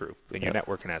your peer group and your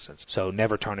network in essence. So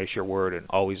never tarnish your word and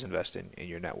always invest in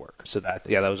your network. So that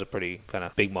was a pretty kind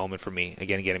of big moment for me.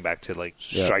 Again, getting back to like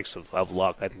strikes of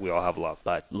luck. I think we all have luck.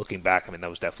 But looking back, I mean, that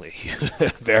was definitely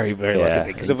very, very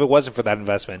lucky. Because if it wasn't for that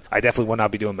investment, I definitely would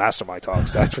not be doing Mastermind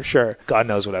Talks. That's for sure. God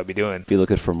knows what I'd be doing. Be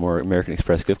looking for more American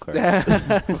Express gift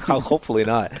cards. Hopefully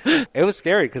not. It was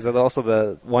scary because also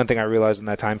the one thing I realized in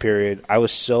that time period, I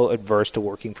was so adverse to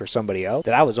working for somebody else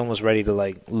that I was almost ready to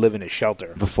like live in a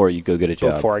shelter before you go get a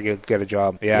job. Before I get a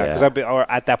job, because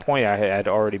at that point I had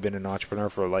already been an entrepreneur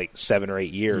for like 7 or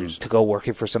 8 years. To go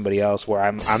working for somebody else where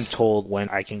I'm told when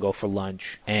I can go for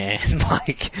lunch and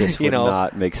like this would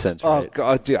not make sense. Oh right?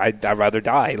 God, dude, I'd rather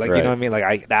die. Like you know what I mean?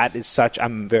 Like that is such.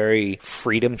 I'm very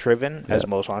freedom driven as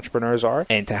most entrepreneurs are,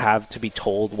 and to be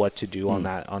told what to do on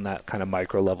that kind of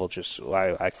micro level, just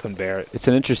I couldn't bear it. It's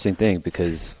an interesting thing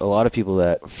because a lot of people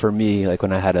that, for me, like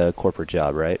when I had a corporate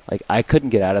job, right? Like I couldn't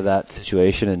get out of that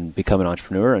situation and become an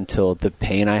entrepreneur until the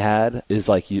pain I had is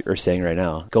like you are saying right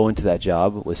now. Going to that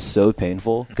job was so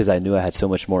painful because I knew I had so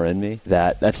much more in me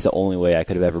that's the only way I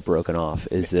could have ever broken off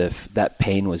is if that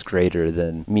pain was greater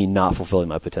than me not fulfilling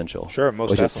my potential. Sure,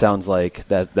 most which definitely. It sounds like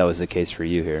that was the case for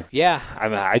you here. Yeah, I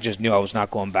mean, I just knew I was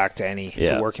not going back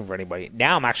to working for anybody.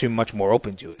 Now I'm actually much more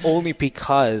open to it, only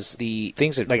because the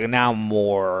things that like now I'm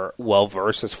more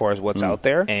well-versed as far as what's out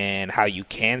there and how you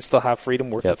can still have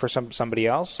freedom working for somebody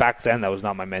else. Back then, that was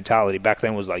not my mentality. Back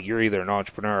then, it was like you're either an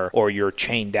entrepreneur or you're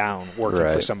chained down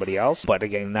working for somebody else. But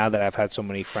again, now that I've had so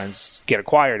many friends get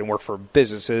acquired and work for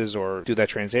businesses or do that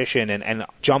transition and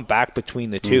jump back between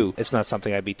the two, it's not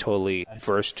something I'd be totally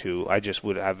adverse to. I just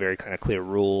would have very kind of clear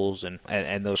rules and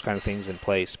those kind of things in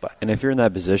place. And if you're in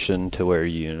that position to where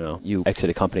you exit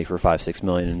a company for $5-6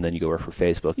 million and then you go work for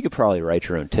Facebook, you could probably write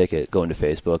your own ticket, go into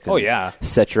Facebook, and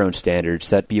set your own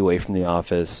standards, be away from the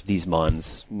office these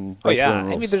months.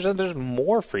 I mean, there's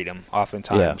more freedom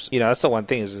oftentimes. That's the one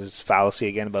thing is fallacy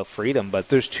again about freedom, but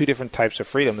there's two different types of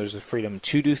freedom. There's the freedom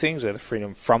to do things and the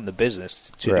freedom from the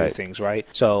business to do things, right?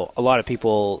 So a lot of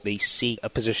people, they seek a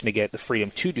position to get the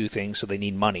freedom to do things, so they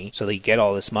need money, so they get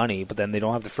all this money, but then they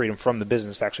don't have the freedom from the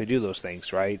business to actually do those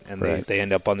things, right? And they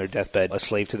end up on their deathbed a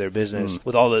slave to their business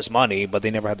with all this money, but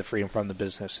they never had the freedom from the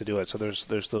business to do it. So there's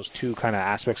those two kind of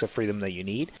aspects of freedom that you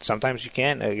need. Sometimes you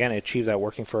can, again, achieve that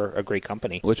working for a great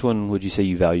company. Which one would you say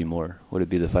you value more? Would it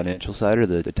be the financial side or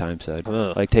the time side?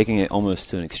 Like taking it almost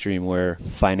to an extreme where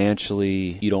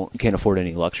financially you can't afford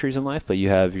any luxuries in life, but you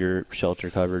have your shelter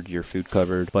covered, your food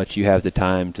covered, but you have the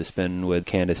time to spend with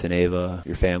Candace and Ava,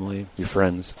 your family, your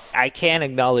friends. I can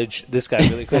acknowledge this guy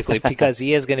really quickly because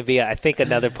he is going to be, I think,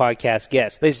 another podcast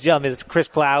guest. Ladies and gentlemen, is Chris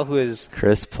Plow, who is...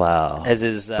 Chris Plow. As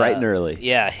is... bright and early.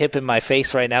 Yeah, hip in my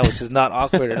face right now, which is not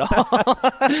awkward at all.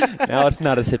 Now it's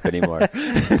not as hip anymore.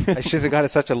 I should have got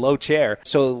such a low chair.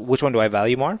 So which one do I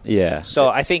value more? Yeah. So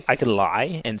I think I could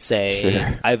lie and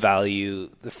say I value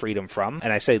the freedom from.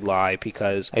 And I say lie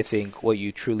because I think what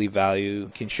you truly value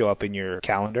can show up in your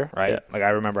calendar, right? Yeah. Like I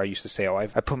remember I used to say, I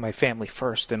put my family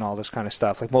first and all this kind of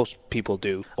stuff, like most people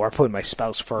do. Or I put my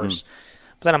spouse first.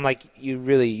 But then I'm like,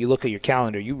 you look at your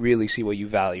calendar, you really see what you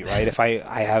value, right? If I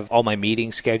have all my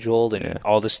meetings scheduled and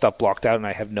all this stuff blocked out and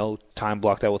I have no time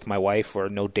blocked out with my wife or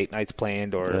no date nights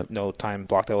planned or no time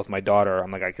blocked out with my daughter,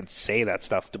 I'm like, I can say that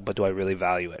stuff, but do I really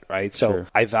value it, right? So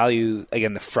I value,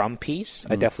 again, the from piece.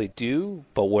 I definitely do,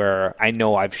 but where I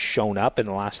know I've shown up in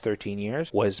the last 13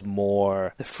 years was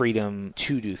more the freedom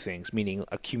to do things, meaning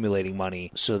accumulating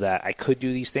money so that I could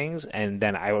do these things and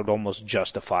then I would almost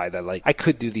justify that, like, I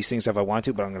could do these things if I want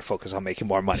to, but I'm going to focus on making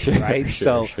more money, right?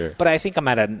 But I think I'm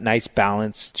at a nice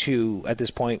balance too at this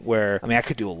point where, I mean, I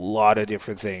could do a lot of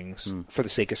different things for the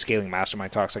sake of scaling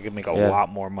Mastermind Talks, I could make a lot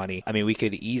more money. I mean, we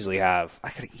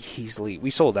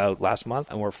sold out last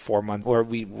month, and we're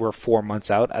 4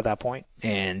 months out at that point.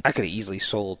 And I could have easily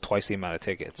sold twice the amount of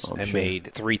tickets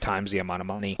made 3 times the amount of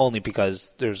money, only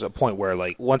because there's a point where,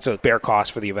 like, once a bare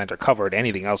costs for the event are covered,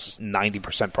 anything else is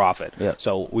 90% profit. Yeah.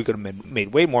 So we could have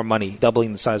made way more money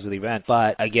doubling the size of the event.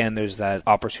 But again, there's that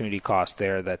opportunity cost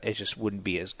there that it just wouldn't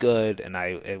be as good, and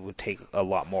it would take a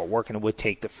lot more work, and it would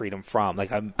take the freedom from.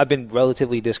 Like, I've been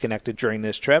relatively disconnected during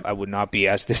this trip. I would not be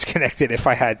as disconnected if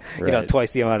I had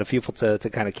twice the amount of people to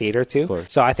kind of cater to.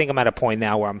 So I think I'm at a point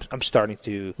now where I'm starting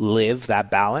to live that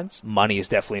balance. Money is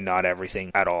definitely not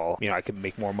everything at all. I could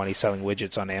make more money selling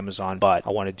widgets on Amazon, but I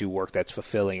want to do work that's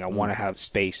fulfilling. I want to have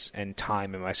space and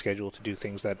time in my schedule to do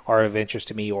things that are of interest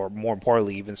to me, or more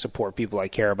importantly, even support people I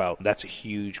care about. That's a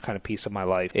huge kind of piece of my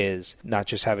life, is not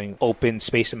just having open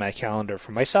space in my calendar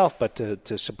for myself, but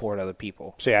to support other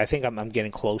people. So I think I'm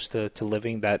getting close to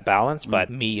living that balance, but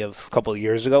me of a couple of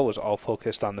years ago was all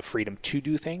focused on the freedom to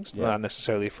do things, not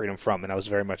necessarily freedom from, and I was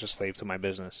very much a slave to my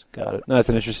business. Got it. No, that's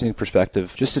an interesting perspective.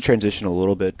 Just to transition a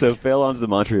little bit, so fail on's the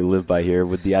mantra we live by here,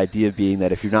 with the idea being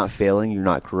that if you're not failing, you're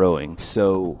not growing.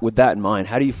 So with that in mind,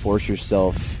 how do you force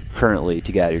yourself currently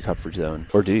to get out of your comfort zone,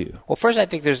 or do you? Well, first, I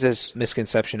think there's this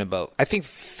misconception about, I think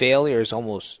failure is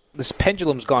almost, this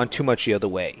pendulum's gone too much the other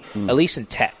way, at least in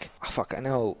tech. Oh, fuck, I don't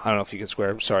know if you can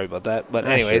swear. I'm sorry about that. But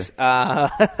anyways,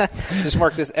 just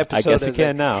mark this episode. I guess you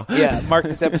can now. Yeah, mark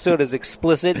this episode as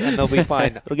explicit, and they'll be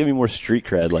fine. It'll give me more street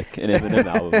cred, like an Eminem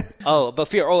album. But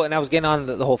fear. And I was getting on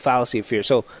the whole fallacy of fear.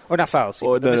 So, or not fallacy,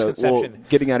 but the misconception. Well,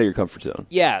 getting out of your comfort zone.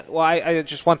 Yeah. Well, I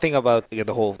just one thing about the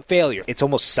whole failure. It's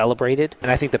almost celebrated, and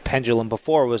I think the pendulum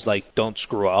before was like, don't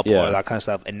screw up or that kind of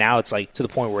stuff, and now it's like to the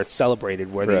point where it's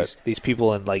celebrated, where these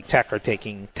people in like tech are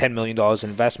taking $10 million in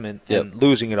investment and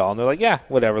losing it all, and they're like, yeah,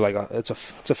 whatever, like it's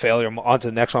a failure, on to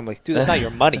the next one. I'm like, dude, that's not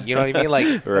your money, you know what I mean?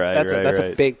 Like that's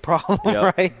a big problem.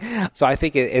 Right? So I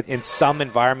think in some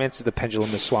environments the pendulum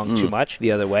has swung too much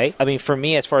the other way. I mean, for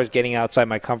me, as far as getting outside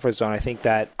my comfort zone, I think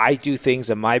that I do things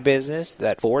in my business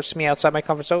that force me outside my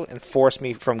comfort zone and force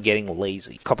me from getting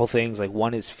lazy. A couple things, like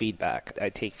one is feedback. I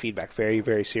take feedback very,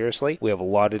 very seriously. We have a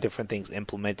lot of different things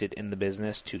implemented in the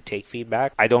business to take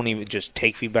feedback. I don't even just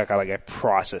take feedback, I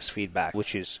process feedback,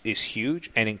 which is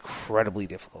huge and incredibly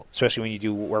difficult, especially when you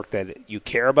do work that you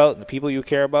care about and the people you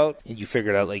care about, and you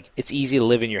figure it out. Like, it's easy to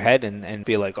live in your head and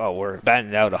be like, oh, we're batting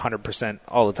it out 100%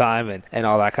 all the time and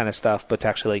all that kind of stuff, but to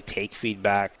actually like take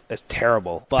feedback, it's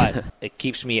terrible. But it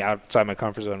keeps me outside my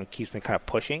comfort zone. It keeps me kind of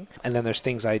pushing. And then there's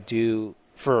things I do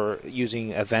for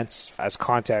using events as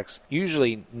context.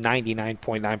 Usually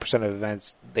 99.9% of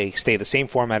events, they stay the same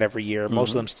format every year.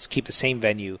 Most of them keep the same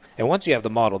venue. And once you have the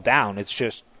model down,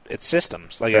 it's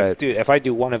systems. Like, if I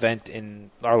do one event in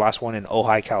our last one in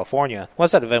Ojai, California,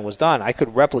 once that event was done, I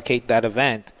could replicate that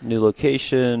event. New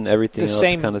location, everything else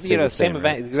kind of stays the same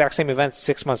event, right? Exact same event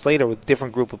 6 months later with a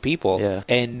different group of people. Yeah.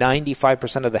 And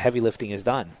 95% of the heavy lifting is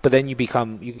done. But then you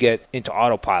get into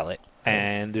autopilot.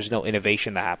 And there's no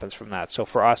innovation that happens from that. So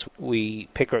for us, we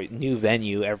pick a new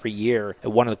venue every year.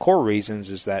 And one of the core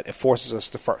reasons is that it forces us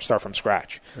to start from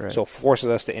scratch. Right. So it forces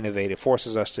us to innovate. It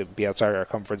forces us to be outside our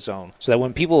comfort zone. So that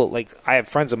when people, like, I have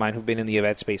friends of mine who've been in the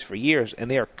event space for years, and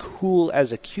they are cool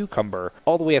as a cucumber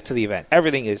all the way up to the event.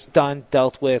 Everything is done,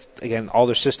 dealt with. Again, all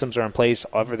their systems are in place.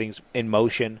 Everything's in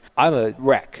motion. I'm a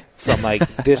wreck. From like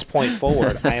this point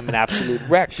forward, I am an absolute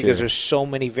wreck because there's so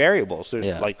many variables. There's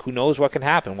like, who knows what can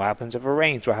happen? What happens if it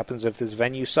rains? What happens if this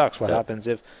venue sucks? What happens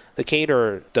if the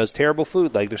caterer does terrible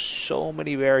food? Like, there's so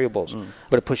many variables.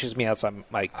 But it pushes me outside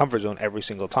my comfort zone every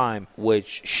single time,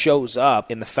 which shows up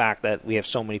in the fact that we have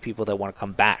so many people that want to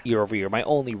come back year over year. My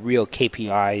only real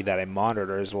KPI that I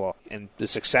monitor as well, and the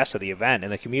success of the event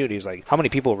and the community, is like, how many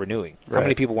people are renewing? How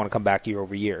many people want to come back year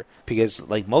over year? Because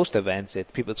like most events,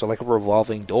 it's like a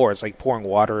revolving door. It's like pouring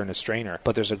water in a strainer.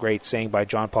 But there's a great saying by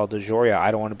John Paul DeJoria,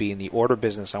 I don't want to be in the order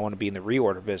business, I want to be in the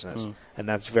reorder business. And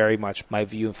that's very much my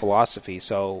view and philosophy.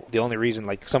 So the only reason,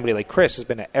 like, somebody like Chris has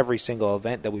been at every single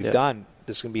event that we've done.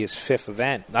 This is going to be his 5th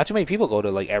event. Not too many people go to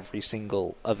like every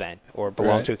single event or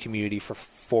belong to a community for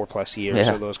 4+ years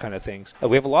or those kind of things.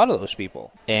 We have a lot of those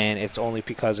people. And it's only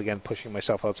because, again, pushing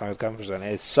myself outside my comfort zone.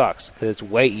 And it sucks because it's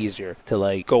way easier to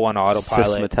like go on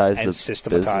autopilot and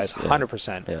systematize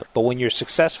 100%. Yeah. But when you're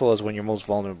successful is when you're most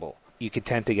vulnerable. You can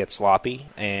tend to get sloppy,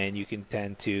 and you can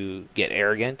tend to get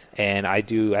arrogant. And I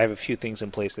have a few things in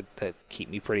place that keep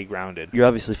me pretty grounded. You're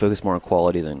obviously focused more on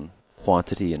quality than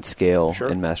quantity and scale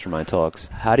in Mastermind Talks.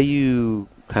 How do you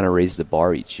kind of raise the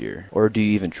bar each year? Or do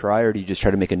you even try, or do you just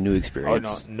try to make a new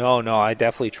experience? Oh, no, I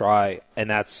definitely try. And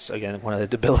that's, again, one of the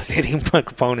debilitating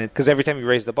components. Because every time you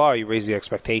raise the bar, you raise the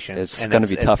expectations. It's going to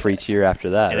be tougher each year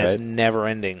after that, and right? It's never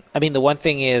ending. I mean, the one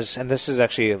thing is, and this is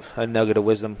actually a nugget of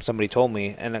wisdom somebody told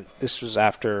me, and this was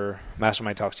after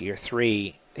Mastermind Talks year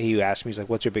 3. He asked me, he's like,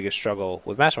 what's your biggest struggle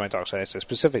with Mastermind Talks? And I said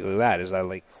specifically that, is that,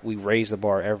 like, we raise the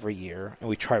bar every year, and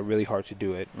we try really hard to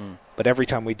do it. But every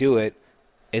time we do it,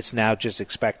 it's now just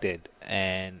expected.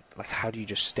 And, like, how do you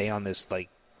just stay on this, like,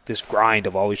 this grind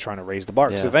of always trying to raise the bar?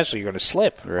 Because eventually you're going to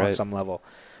slip on some level.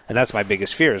 And that's my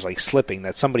biggest fear, is, like, slipping.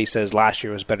 That somebody says last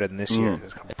year was better than this year.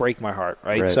 It's going to break my heart,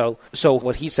 right? So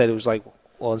what he said, it was like,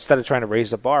 well, instead of trying to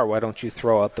raise the bar, why don't you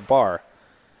throw out the bar?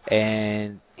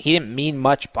 And he didn't mean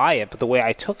much by it, but the way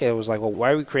I took it was like, well,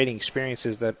 why are we creating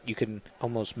experiences that you can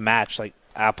almost match, like,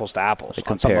 apples to apples? Like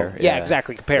compare. Yeah,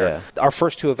 exactly, compare. Yeah. Our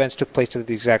first 2 events took place at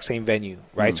the exact same venue,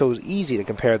 right? So it was easy to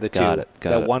compare the two. Got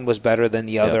it. One was better than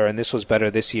the other, and this was better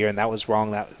this year, and that was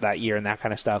wrong that year, and that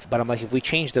kind of stuff. But I'm like, if we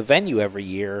change the venue every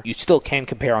year, you still can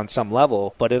compare on some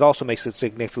level, but it also makes it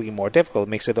significantly more difficult.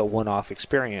 It makes it a one-off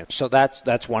experience. So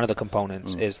that's one of the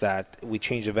components, is that we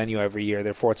change the venue every year,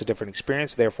 therefore it's a different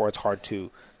experience, therefore it's hard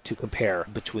to compare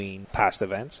between past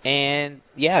events. And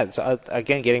yeah, it's,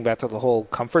 again, getting back to the whole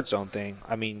comfort zone thing.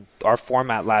 I mean, our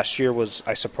format last year was,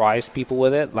 I surprised people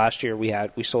with it. Last year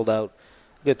we sold out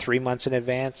a good 3 months in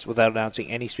advance without announcing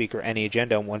any speaker, any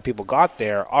agenda. And when people got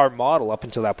there, our model up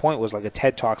until that point was like a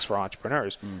TED Talks for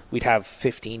entrepreneurs. We'd have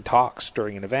 15 talks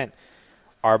during an event.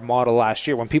 Our model last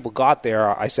year, when people got there,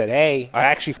 I said, hey, I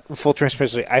actually, full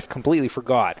transparency, I completely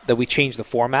forgot that we changed the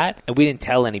format, and we didn't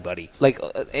tell anybody. Like,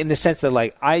 in the sense that,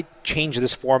 like, I changed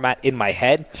this format in my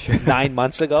head 9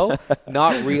 months ago,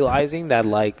 not realizing that,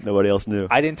 like, nobody else knew.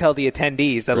 I didn't tell the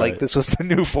attendees that, like, this was the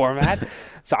new format.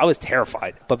 So I was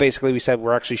terrified. But basically we said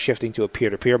we're actually shifting to a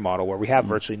peer-to-peer model where we have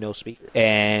virtually no speaker.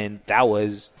 And that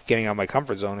was getting out of my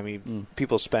comfort zone. I mean,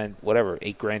 people spend, whatever,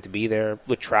 $8,000 to be there.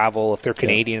 With travel, if they're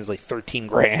Canadian, it's like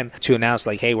 $13,000 to announce,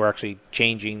 like, hey, we're actually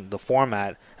changing the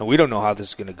format. And we don't know how this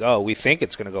is going to go. We think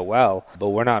it's going to go well, but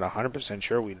we're not 100%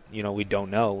 sure. We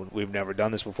don't know. We've never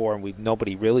done this before, and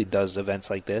nobody really does events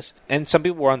like this. And some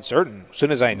people were uncertain. As soon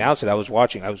as I announced it, I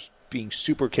was being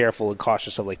super careful and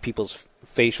cautious of, like, people's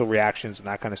facial reactions and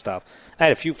that kind of stuff. I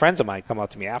had a few friends of mine come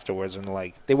up to me afterwards and,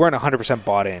 like, they weren't 100%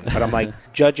 bought in, but I'm like,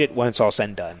 judge it when it's all said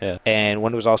and done. Yeah. And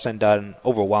when it was all said and done,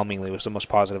 overwhelmingly, it was the most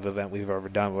positive event we've ever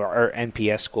done. Our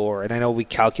NPS score, and I know we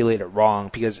calculate it wrong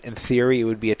because in theory it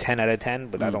would be a 10 out of 10,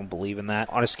 but I don't believe in that.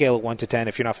 On a scale of 1 to 10,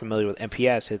 if you're not familiar with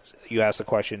NPS, you ask the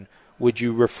question, would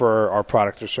you refer our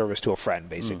product or service to a friend,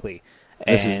 basically?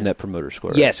 This is Net Promoter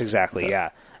Score. Yes, exactly, yeah.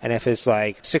 And if it's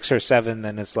like 6 or 7,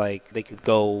 then it's like they could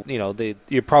go,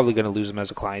 you're probably going to lose them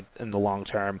as a client in the long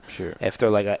term. Sure. If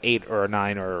they're like a 8 or a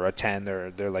 9 or a 10,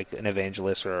 they're like an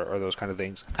evangelist or those kind of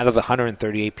things. Out of the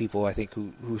 138 people, I think,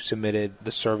 who submitted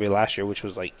the survey last year, which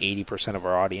was like 80% of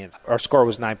our audience, our score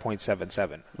was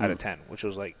 9.77 out of 10, which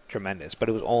was like tremendous. But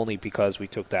it was only because we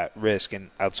took that risk and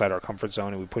outside our comfort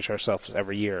zone, and we push ourselves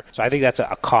every year. So I think that's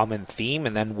a common theme,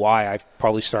 and then why I've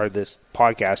probably started this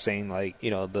podcast saying, like,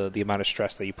 the amount of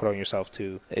stress that you put on yourself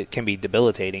it can be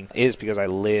debilitating, is because I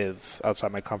live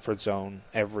outside my comfort zone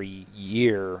every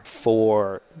year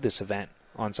for this event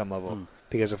on some level.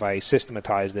 Because if I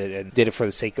systematized it and did it for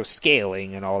the sake of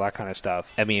scaling and all that kind of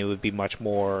stuff, I mean, it would be much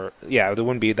more, there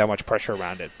wouldn't be that much pressure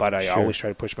around it. But I always try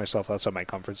to push myself outside my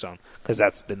comfort zone because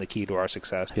that's been the key to our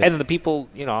success. Yeah. And the people,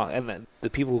 and the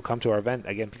people who come to our event,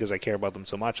 again, because I care about them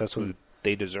so much, that's what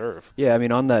they deserve. Yeah, I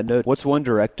mean, on that note, what's one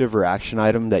directive or action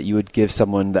item that you would give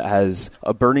someone that has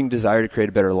a burning desire to create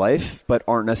a better life, but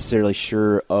aren't necessarily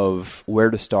sure of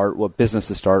where to start, what business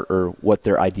to start, or what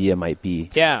their idea might be?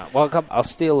 Yeah, well, I'll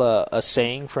steal a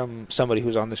saying from somebody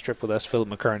who's on this trip with us, Philip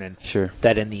McKernan. Sure.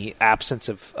 That in the absence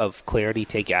of clarity,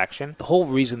 take action. The whole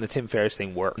reason the Tim Ferriss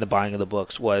thing worked, the buying of the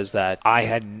books, was that I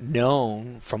had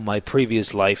known from my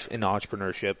previous life in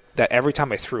entrepreneurship that every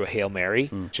time I threw a Hail Mary,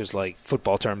 which is like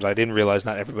football terms, I didn't realize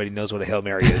not everybody knows what a Hail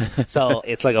Mary is. So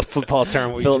it's like a football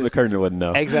term. Where Philip McKernan wouldn't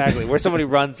know. Exactly. Where somebody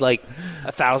runs like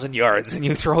 1,000 yards and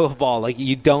you throw a ball. Like,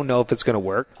 you don't know if it's going to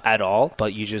work at all,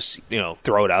 but you just,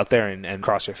 throw it out there and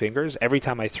cross your fingers. Every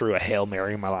time I threw a Hail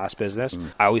Mary in my last business,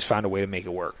 I always found a way to make it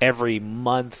work. Every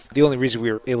month, the only reason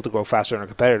we were able to grow faster than our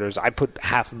competitors, I put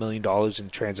 $500,000 in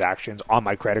transactions on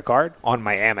my credit card, on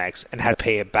my Amex, and had to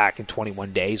pay it back in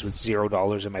 21 days with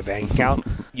 $0 in my bank account.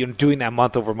 Doing that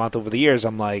month over the years,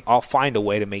 I'm like, I'll find a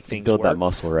way to make things build work. That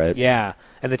muscle, right? Yeah.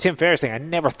 And the Tim Ferriss thing, I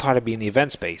never thought I'd be in the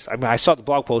event space. I mean, I saw the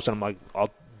blog post and I'm like,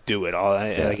 I'll do it.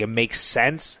 Like, it makes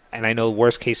sense. And I know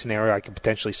worst case scenario, I could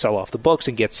potentially sell off the books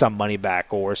and get some money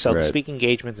back, or sell the speaking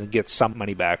engagements and get some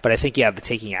money back. But I think, the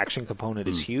taking action component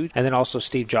is huge. And then also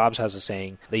Steve Jobs has a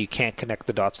saying that you can't connect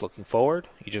the dots looking forward.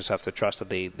 You just have to trust that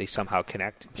they somehow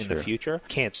connect in the future.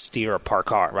 Can't steer a parked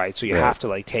car, right? So you have to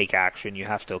like take action. You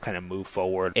have to kind of move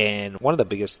forward. And one of the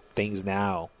biggest things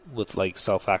now with like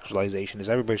self-actualization is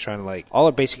everybody's trying to like, all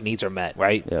our basic needs are met,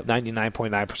 right?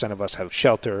 99.9% of us have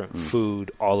shelter,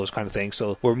 food, all those kind of things.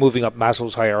 So we're moving up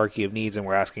Maslow's hierarchy of needs, and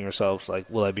we're asking ourselves like,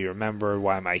 will I be remembered?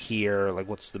 Why am I here? Like,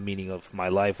 what's the meaning of my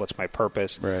life? What's my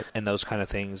purpose? And those kind of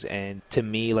things. And to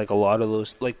me, like a lot of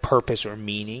those like purpose or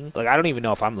meaning, like I don't even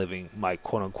know if I'm living my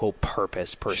quote unquote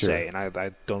purpose per se. And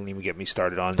I don't even get me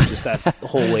started on just that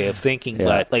whole way of thinking.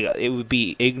 But like it would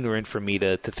be ignorant for me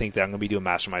to think that I'm going to be doing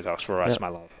Mastermind Talks for the rest of my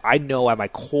life. I know at my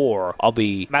core, I'll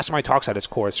be Mastermind Talks at its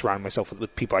core, is surrounding myself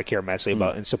with people I care immensely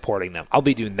about and supporting them. I'll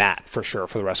be doing that for sure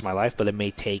for the rest of my life, but it may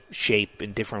take shape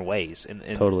in different ways in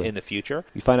the future.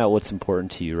 You find out what's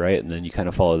important to you, right? And then you kind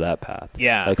of follow that path.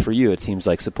 Yeah. Like for you, it seems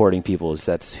like supporting people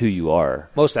that's who you are.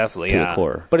 Most definitely, to the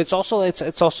core. But it's also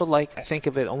like, I think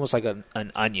of it almost like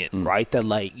an onion, right? That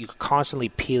like you're constantly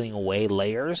peeling away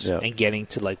layers and getting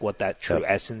to like what that true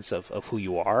essence of who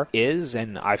you are is.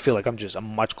 And I feel like I'm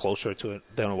much closer to it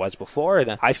than I was before.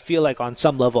 And I feel like on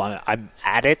some level I'm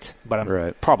at it, but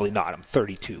I'm probably not. I'm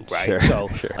 32, right? So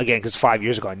again, because 5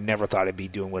 years ago, I never thought I'd be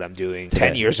doing what I'm doing.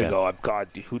 10 years ago, God,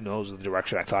 who knows the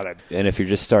direction I thought I'd be. And if you're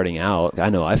just starting out, I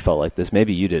know I felt like this,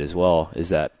 maybe you did as well, is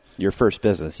that your first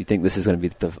business, you think this is going to be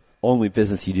the only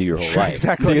business you do your whole life.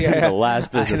 Exactly. It's the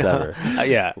last business ever.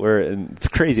 And it's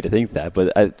crazy to think that,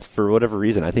 but for whatever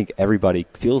reason, I think everybody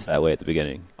feels that way at the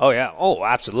beginning. Oh, yeah. Oh,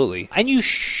 absolutely. And you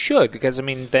should, because, I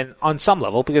mean, then on some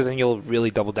level, because then you'll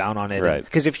really double down on it. Right.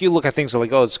 Because if you look at things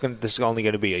like, this is only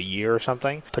going to be a year or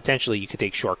something, potentially you could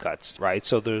take shortcuts, right?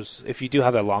 So if you do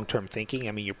have that long-term thinking,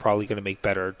 I mean, you're probably going to make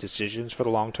better decisions for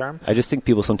the long term. I just think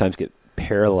people sometimes get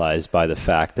paralyzed by the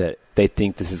fact that they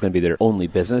think this is going to be their only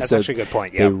business. That's actually a good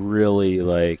point, They really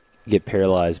like get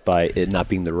paralyzed by it not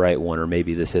being the right one, or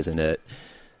maybe this isn't it.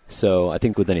 So I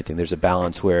think with anything, there's a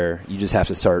balance where you just have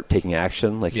to start taking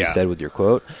action, like you said with your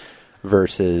quote,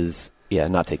 versus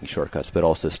not taking shortcuts, but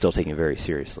also still taking it very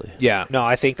seriously. Yeah. No,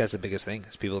 I think that's the biggest thing,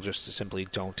 is people just simply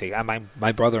don't take...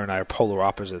 My brother and I are polar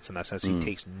opposites in that sense. He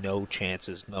takes no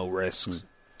chances, no risks.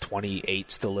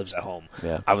 28, still lives at home.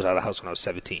 Yeah. I was out of the house when I was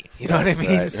 17. You know what I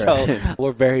mean? So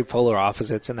we're very polar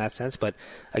opposites in that sense. But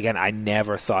again, I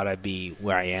never thought I'd be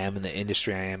where I am, in the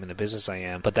industry I am, in the business I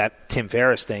am. But that Tim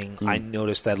Ferriss thing, I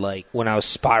noticed that like when I was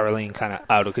spiraling kind of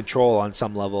out of control on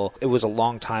some level, it was a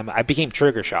long time. I became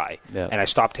trigger shy and I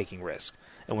stopped taking risks.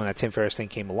 And when that Tim Ferriss thing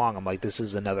came along, I'm like, this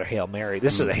is another Hail Mary.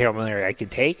 This is a Hail Mary I can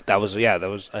take. That was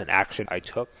an action I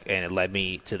took, and it led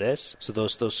me to this. So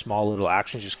those small little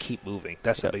actions, just keep moving.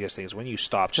 That's the biggest thing, is when you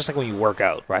stop, just like when you work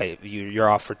out, right? You're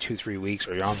off for 2-3 weeks,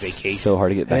 or you're on vacation. So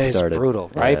hard to get back started. It's brutal,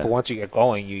 right? But once you get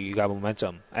going, you got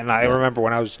momentum. And I remember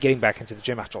when I was getting back into the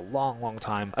gym after a long, long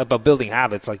time, about building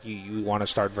habits, like you want to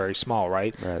start very small,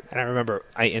 right? And I remember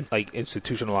I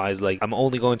institutionalized, like, I'm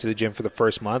only going to the gym for the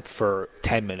first month for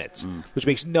 10 minutes, which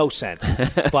makes no sense.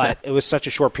 But it was such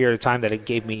a short period of time that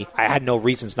I had no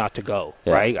reasons not to go,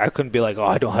 right? I couldn't be like,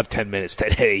 I don't have 10 minutes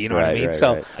today, you know what I mean?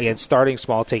 So again, starting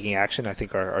small, taking action, I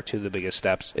think are two of the biggest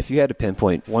steps. If you had to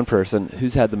pinpoint one person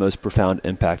who's had the most profound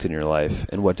impact in your life,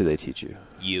 and what do they teach you?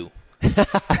 You.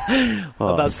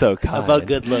 So kind. About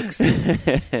good looks.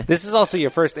 This is also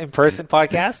your first in-person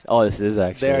podcast? Oh, this is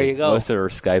actually. There you go. Most of our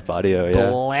Skype audio,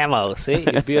 Blammo.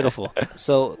 See? You're beautiful.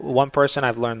 So one person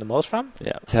I've learned the most from?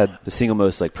 Yeah. It's had the single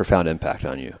most like profound impact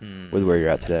on you with where you're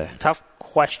at today. Tough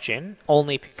question,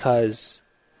 only because...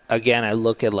 Again, I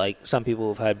look at like some people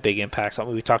who've had big impacts. I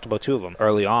mean, we talked about two of them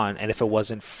early on, and if it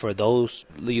wasn't for those,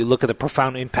 you look at the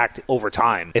profound impact over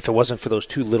time. If it wasn't for those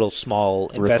two little small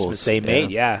investments they made,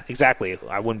 exactly,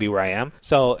 I wouldn't be where I am.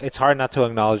 So it's hard not to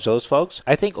acknowledge those folks.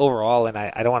 I think overall, and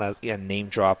I don't want to name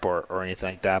drop or anything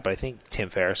like that, but I think Tim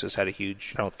Ferriss has had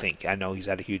I know he's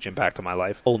had a huge impact on my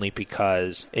life, only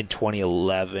because in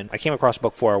 2011, I came across a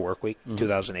book, 4 Hour Workweek,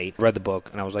 2008, read the book,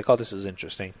 and I was like, this is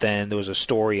interesting. Then there was a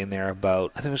story in there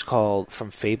about, I think it was called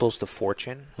From Fables to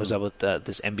Fortune. It was about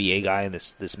this MBA guy and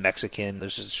this Mexican.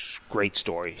 There's this great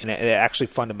story. And it actually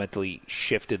fundamentally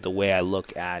shifted the way I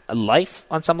look at life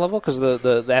on some level, because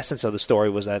the essence of the story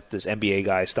was that this MBA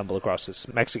guy stumbled across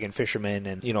this Mexican fisherman,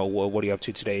 and, what are you up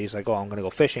to today? He's like, I'm going to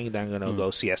go fishing, then I'm going to go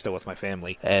siesta with my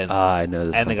family. And I know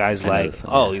this. And the guy's like,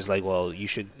 he's like, well, you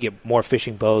should get more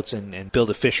fishing boats and build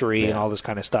a fishery and all this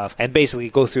kind of stuff. And basically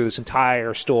go through this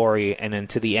entire story, and then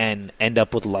to the end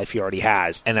up with the life he already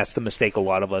has. And that's the mistake a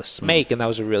lot of us make. And that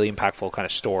was a really impactful kind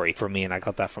of story for me. And I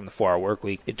got that from the 4 Hour Work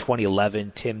Week. In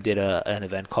 2011, Tim did an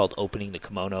event called Opening the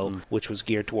Kimono, which was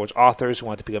geared towards authors who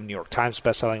wanted to become New York Times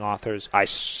bestselling authors. I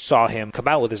saw him come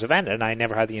out with this event, and I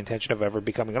never had the intention of ever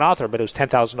becoming an author, but it was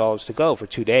 $10,000 to go for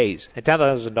 2 days. And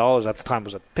 $10,000 at the time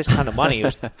was a piss ton of money. It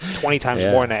was 20 times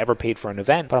more than I ever paid for an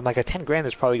event. But I'm like, at 10 grand,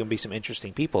 there's probably going to be some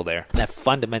interesting people there. And that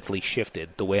fundamentally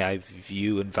shifted the way I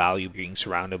view and value being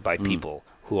surrounded by people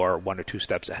who are 1 or 2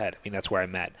 steps ahead. I mean, that's where I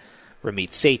met Ramit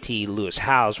Sethi, Lewis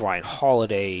Howes, Ryan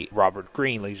Holiday, Robert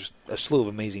Greene, like just a slew of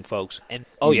amazing folks. And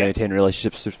you maintain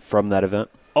relationships from that event?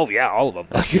 Oh, yeah, all of them.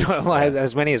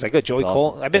 As many as I could. Joey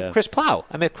Cole. I met Chris Plow.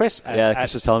 I met Chris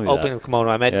Chris was telling me Opening the Kimono.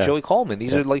 I met Joey Coleman.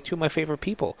 These are like 2 of my favorite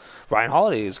people. Ryan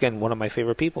Holiday is, again, one of my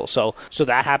favorite people. So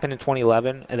that happened in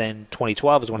 2011, and then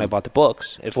 2012 is when I bought the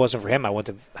books. If it wasn't for him, I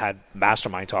wouldn't have had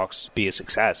Mastermind Talks be a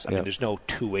success. I mean, there's no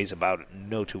two ways about it.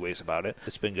 No two ways about it.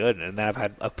 It's been good. And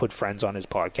then I've put friends on his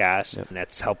podcast, and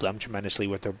that's helped them tremendously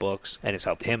with their books, and it's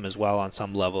helped him as well on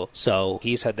some level. So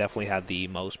he's definitely had the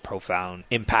most profound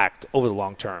impact over the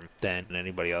long term than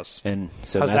anybody else. And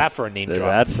so how's that for a name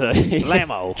drop? That's a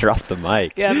Lamo. Drop the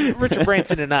mic. Yeah, Richard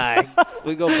Branson and I,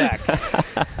 we go back.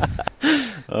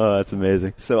 Oh, that's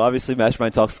amazing. So obviously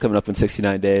Mastermind Talks is coming up in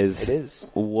 69 days. It is.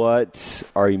 What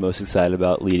are you most excited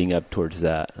about leading up towards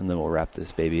that? And then we'll wrap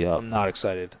this baby up. I'm not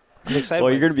excited. I'm excited. Well,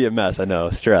 you're going to be a mess, I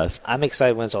know. Stress. I'm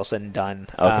excited when it's all said and done.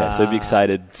 Okay, so be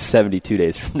excited 72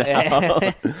 days from now.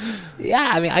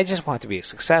 Yeah, I mean, I just want it to be a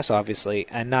success, obviously,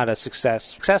 and not a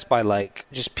success by, like,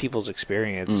 just people's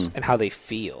experience and how they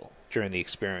feel during the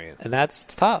experience. And that's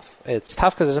tough. It's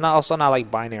tough because it's also not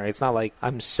like binary. It's not like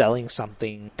I'm selling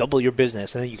something, double your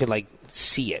business, and then you can, like,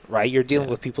 see it, right? You're dealing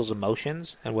with people's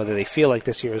emotions and whether they feel like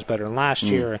this year is better than last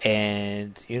year,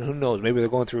 and who knows, maybe they're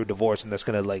going through a divorce and that's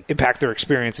going to like impact their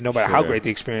experience, and no matter how great the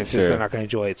experience is, they're not going to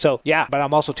enjoy it. So yeah, but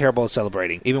I'm also terrible at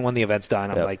celebrating. Even when the event's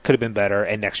done, I'm like, could have been better,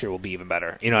 and next year will be even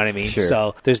better. You know what I mean?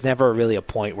 So there's never really a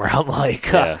point where I'm like,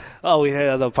 oh, we hit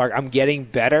another park. I'm getting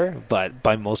better, but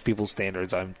by most people's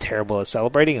standards, I'm terrible at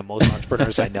celebrating, and most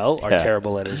entrepreneurs I know are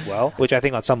terrible at it as well, which I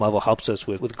think on some level helps us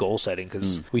with goal setting,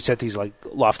 because we set these like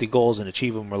lofty goals and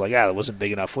achieve them. We're like, that wasn't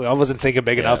big enough. I wasn't thinking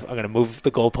big enough. I'm going to move the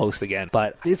goalpost again.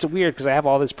 But it's weird because I have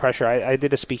all this pressure. I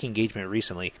did a speaking engagement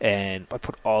recently, and I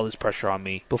put all this pressure on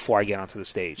me before I get onto the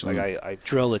stage. Like I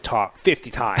drill the talk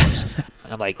 50 times.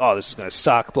 I'm like, oh, this is going to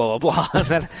suck, blah, blah, blah.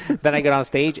 And then I get on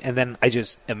stage, and then I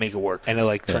just make it work. And it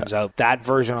like turns out that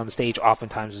version on the stage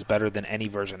oftentimes is better than any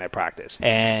version I practiced.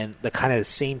 And the kind of the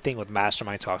same thing with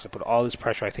Mastermind Talks. I put all this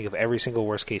pressure. I think of every single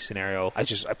worst case scenario. I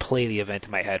play the event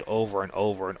in my head over and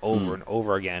over and over and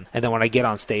over again. And then when I get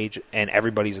on stage and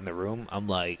everybody's in the room, I'm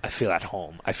like, I feel at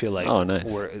home. I feel like, oh, nice.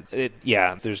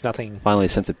 There's nothing. Finally a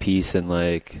sense of peace and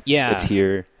like, it's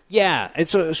here. Yeah,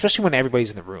 it's especially when everybody's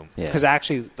in the room. Because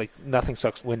actually, like, nothing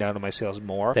sucks wind out of my sails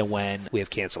more than when we have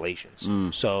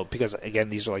cancellations. So, because, again,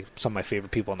 these are, like, some of my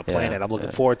favorite people on the planet. I'm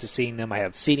looking forward to seeing them. I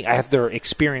have seating. I have their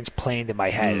experience planned in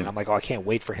my head. And I'm like, oh, I can't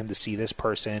wait for him to see this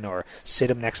person or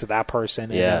sit him next to that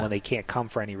person. And then when they can't come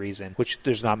for any reason, which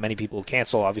there's not many people who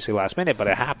cancel, obviously, last minute, but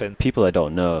it happened. People that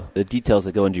don't know, the details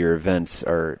that go into your events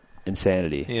are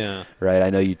insanity. Right?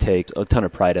 I know you take a ton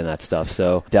of pride in that stuff.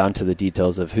 So down to the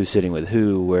details of who's sitting with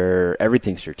who, where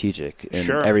everything's strategic and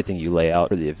everything you lay out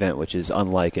for the event, which is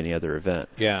unlike any other event.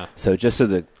 So just so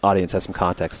the audience has some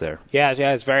context there.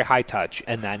 It's very high touch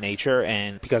in that nature.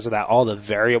 And because of that, all the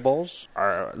variables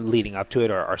are leading up to it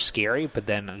are scary. But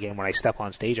then again, when I step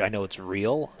on stage, I know it's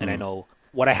real, and I know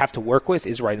what I have to work with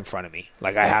is right in front of me.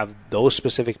 Like, I have those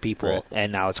specific people,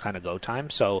 and now it's kind of go time.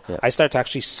 So I start to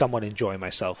actually somewhat enjoy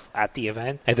myself at the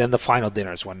event. And then the final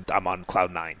dinner is when I'm on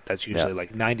cloud 9. That's usually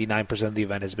like 99% of the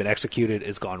event has been executed.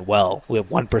 It's gone well. We have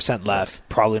 1% left.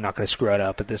 Probably not going to screw it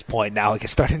up at this point. Now I can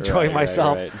start enjoying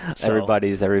myself. So,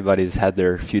 everybody's had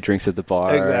their few drinks at the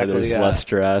bar. Exactly. There's less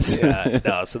stress.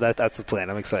 So that's the plan.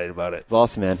 I'm excited about it. It's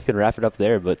awesome, man. You can wrap it up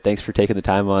there, but thanks for taking the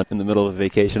time on in the middle of a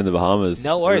vacation in the Bahamas.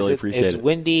 No worries. I really appreciate it. It's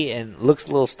windy and looks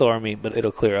a little stormy, but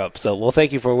it'll clear up. So, well,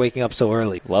 thank you for waking up so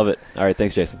early. Love it. All right,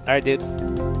 thanks, Jayson. All right, dude.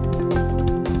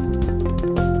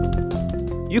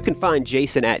 You can find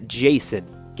Jayson at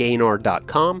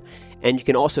JaysonGaignard.com, and you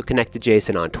can also connect to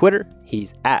Jayson on Twitter.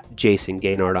 He's at Jayson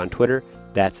Gaignard on Twitter.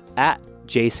 That's at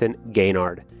Jayson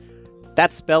Gaignard.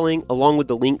 That spelling, along with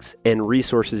the links and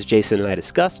resources Jayson and I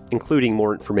discussed, including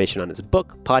more information on his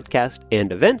book, podcast,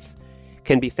 and events,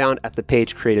 can be found at the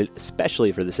page created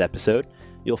especially for this episode.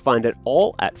 You'll find it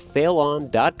all at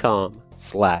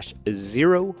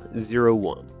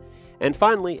failon.com/001. And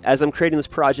finally, as I'm creating this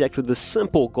project with the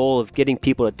simple goal of getting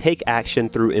people to take action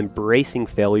through embracing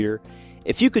failure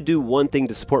If you could do one thing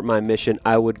to support my mission,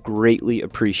 I would greatly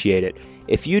appreciate it.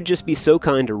 If you'd just be so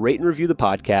kind to rate and review the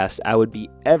podcast, I would be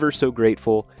ever so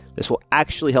grateful. This will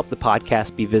actually help the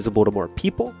podcast be visible to more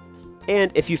people.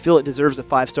 And if you feel it deserves a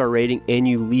 5-star rating and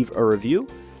you leave a review,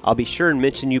 I'll be sure and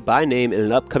mention you by name in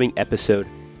an upcoming episode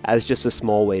as just a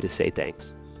small way to say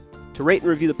thanks. To rate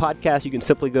and review the podcast, you can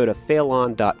simply go to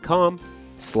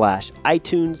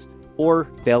failon.com/iTunes or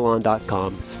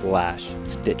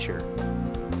failon.com/Stitcher.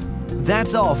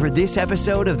 That's all for this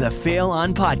episode of the Fail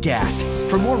On Podcast.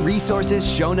 For more resources,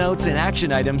 show notes, and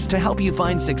action items to help you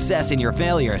find success in your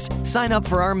failures, sign up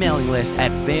for our mailing list at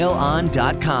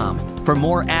failon.com. For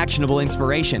more actionable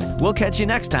inspiration, we'll catch you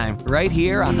next time right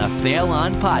here on the Fail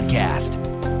On Podcast.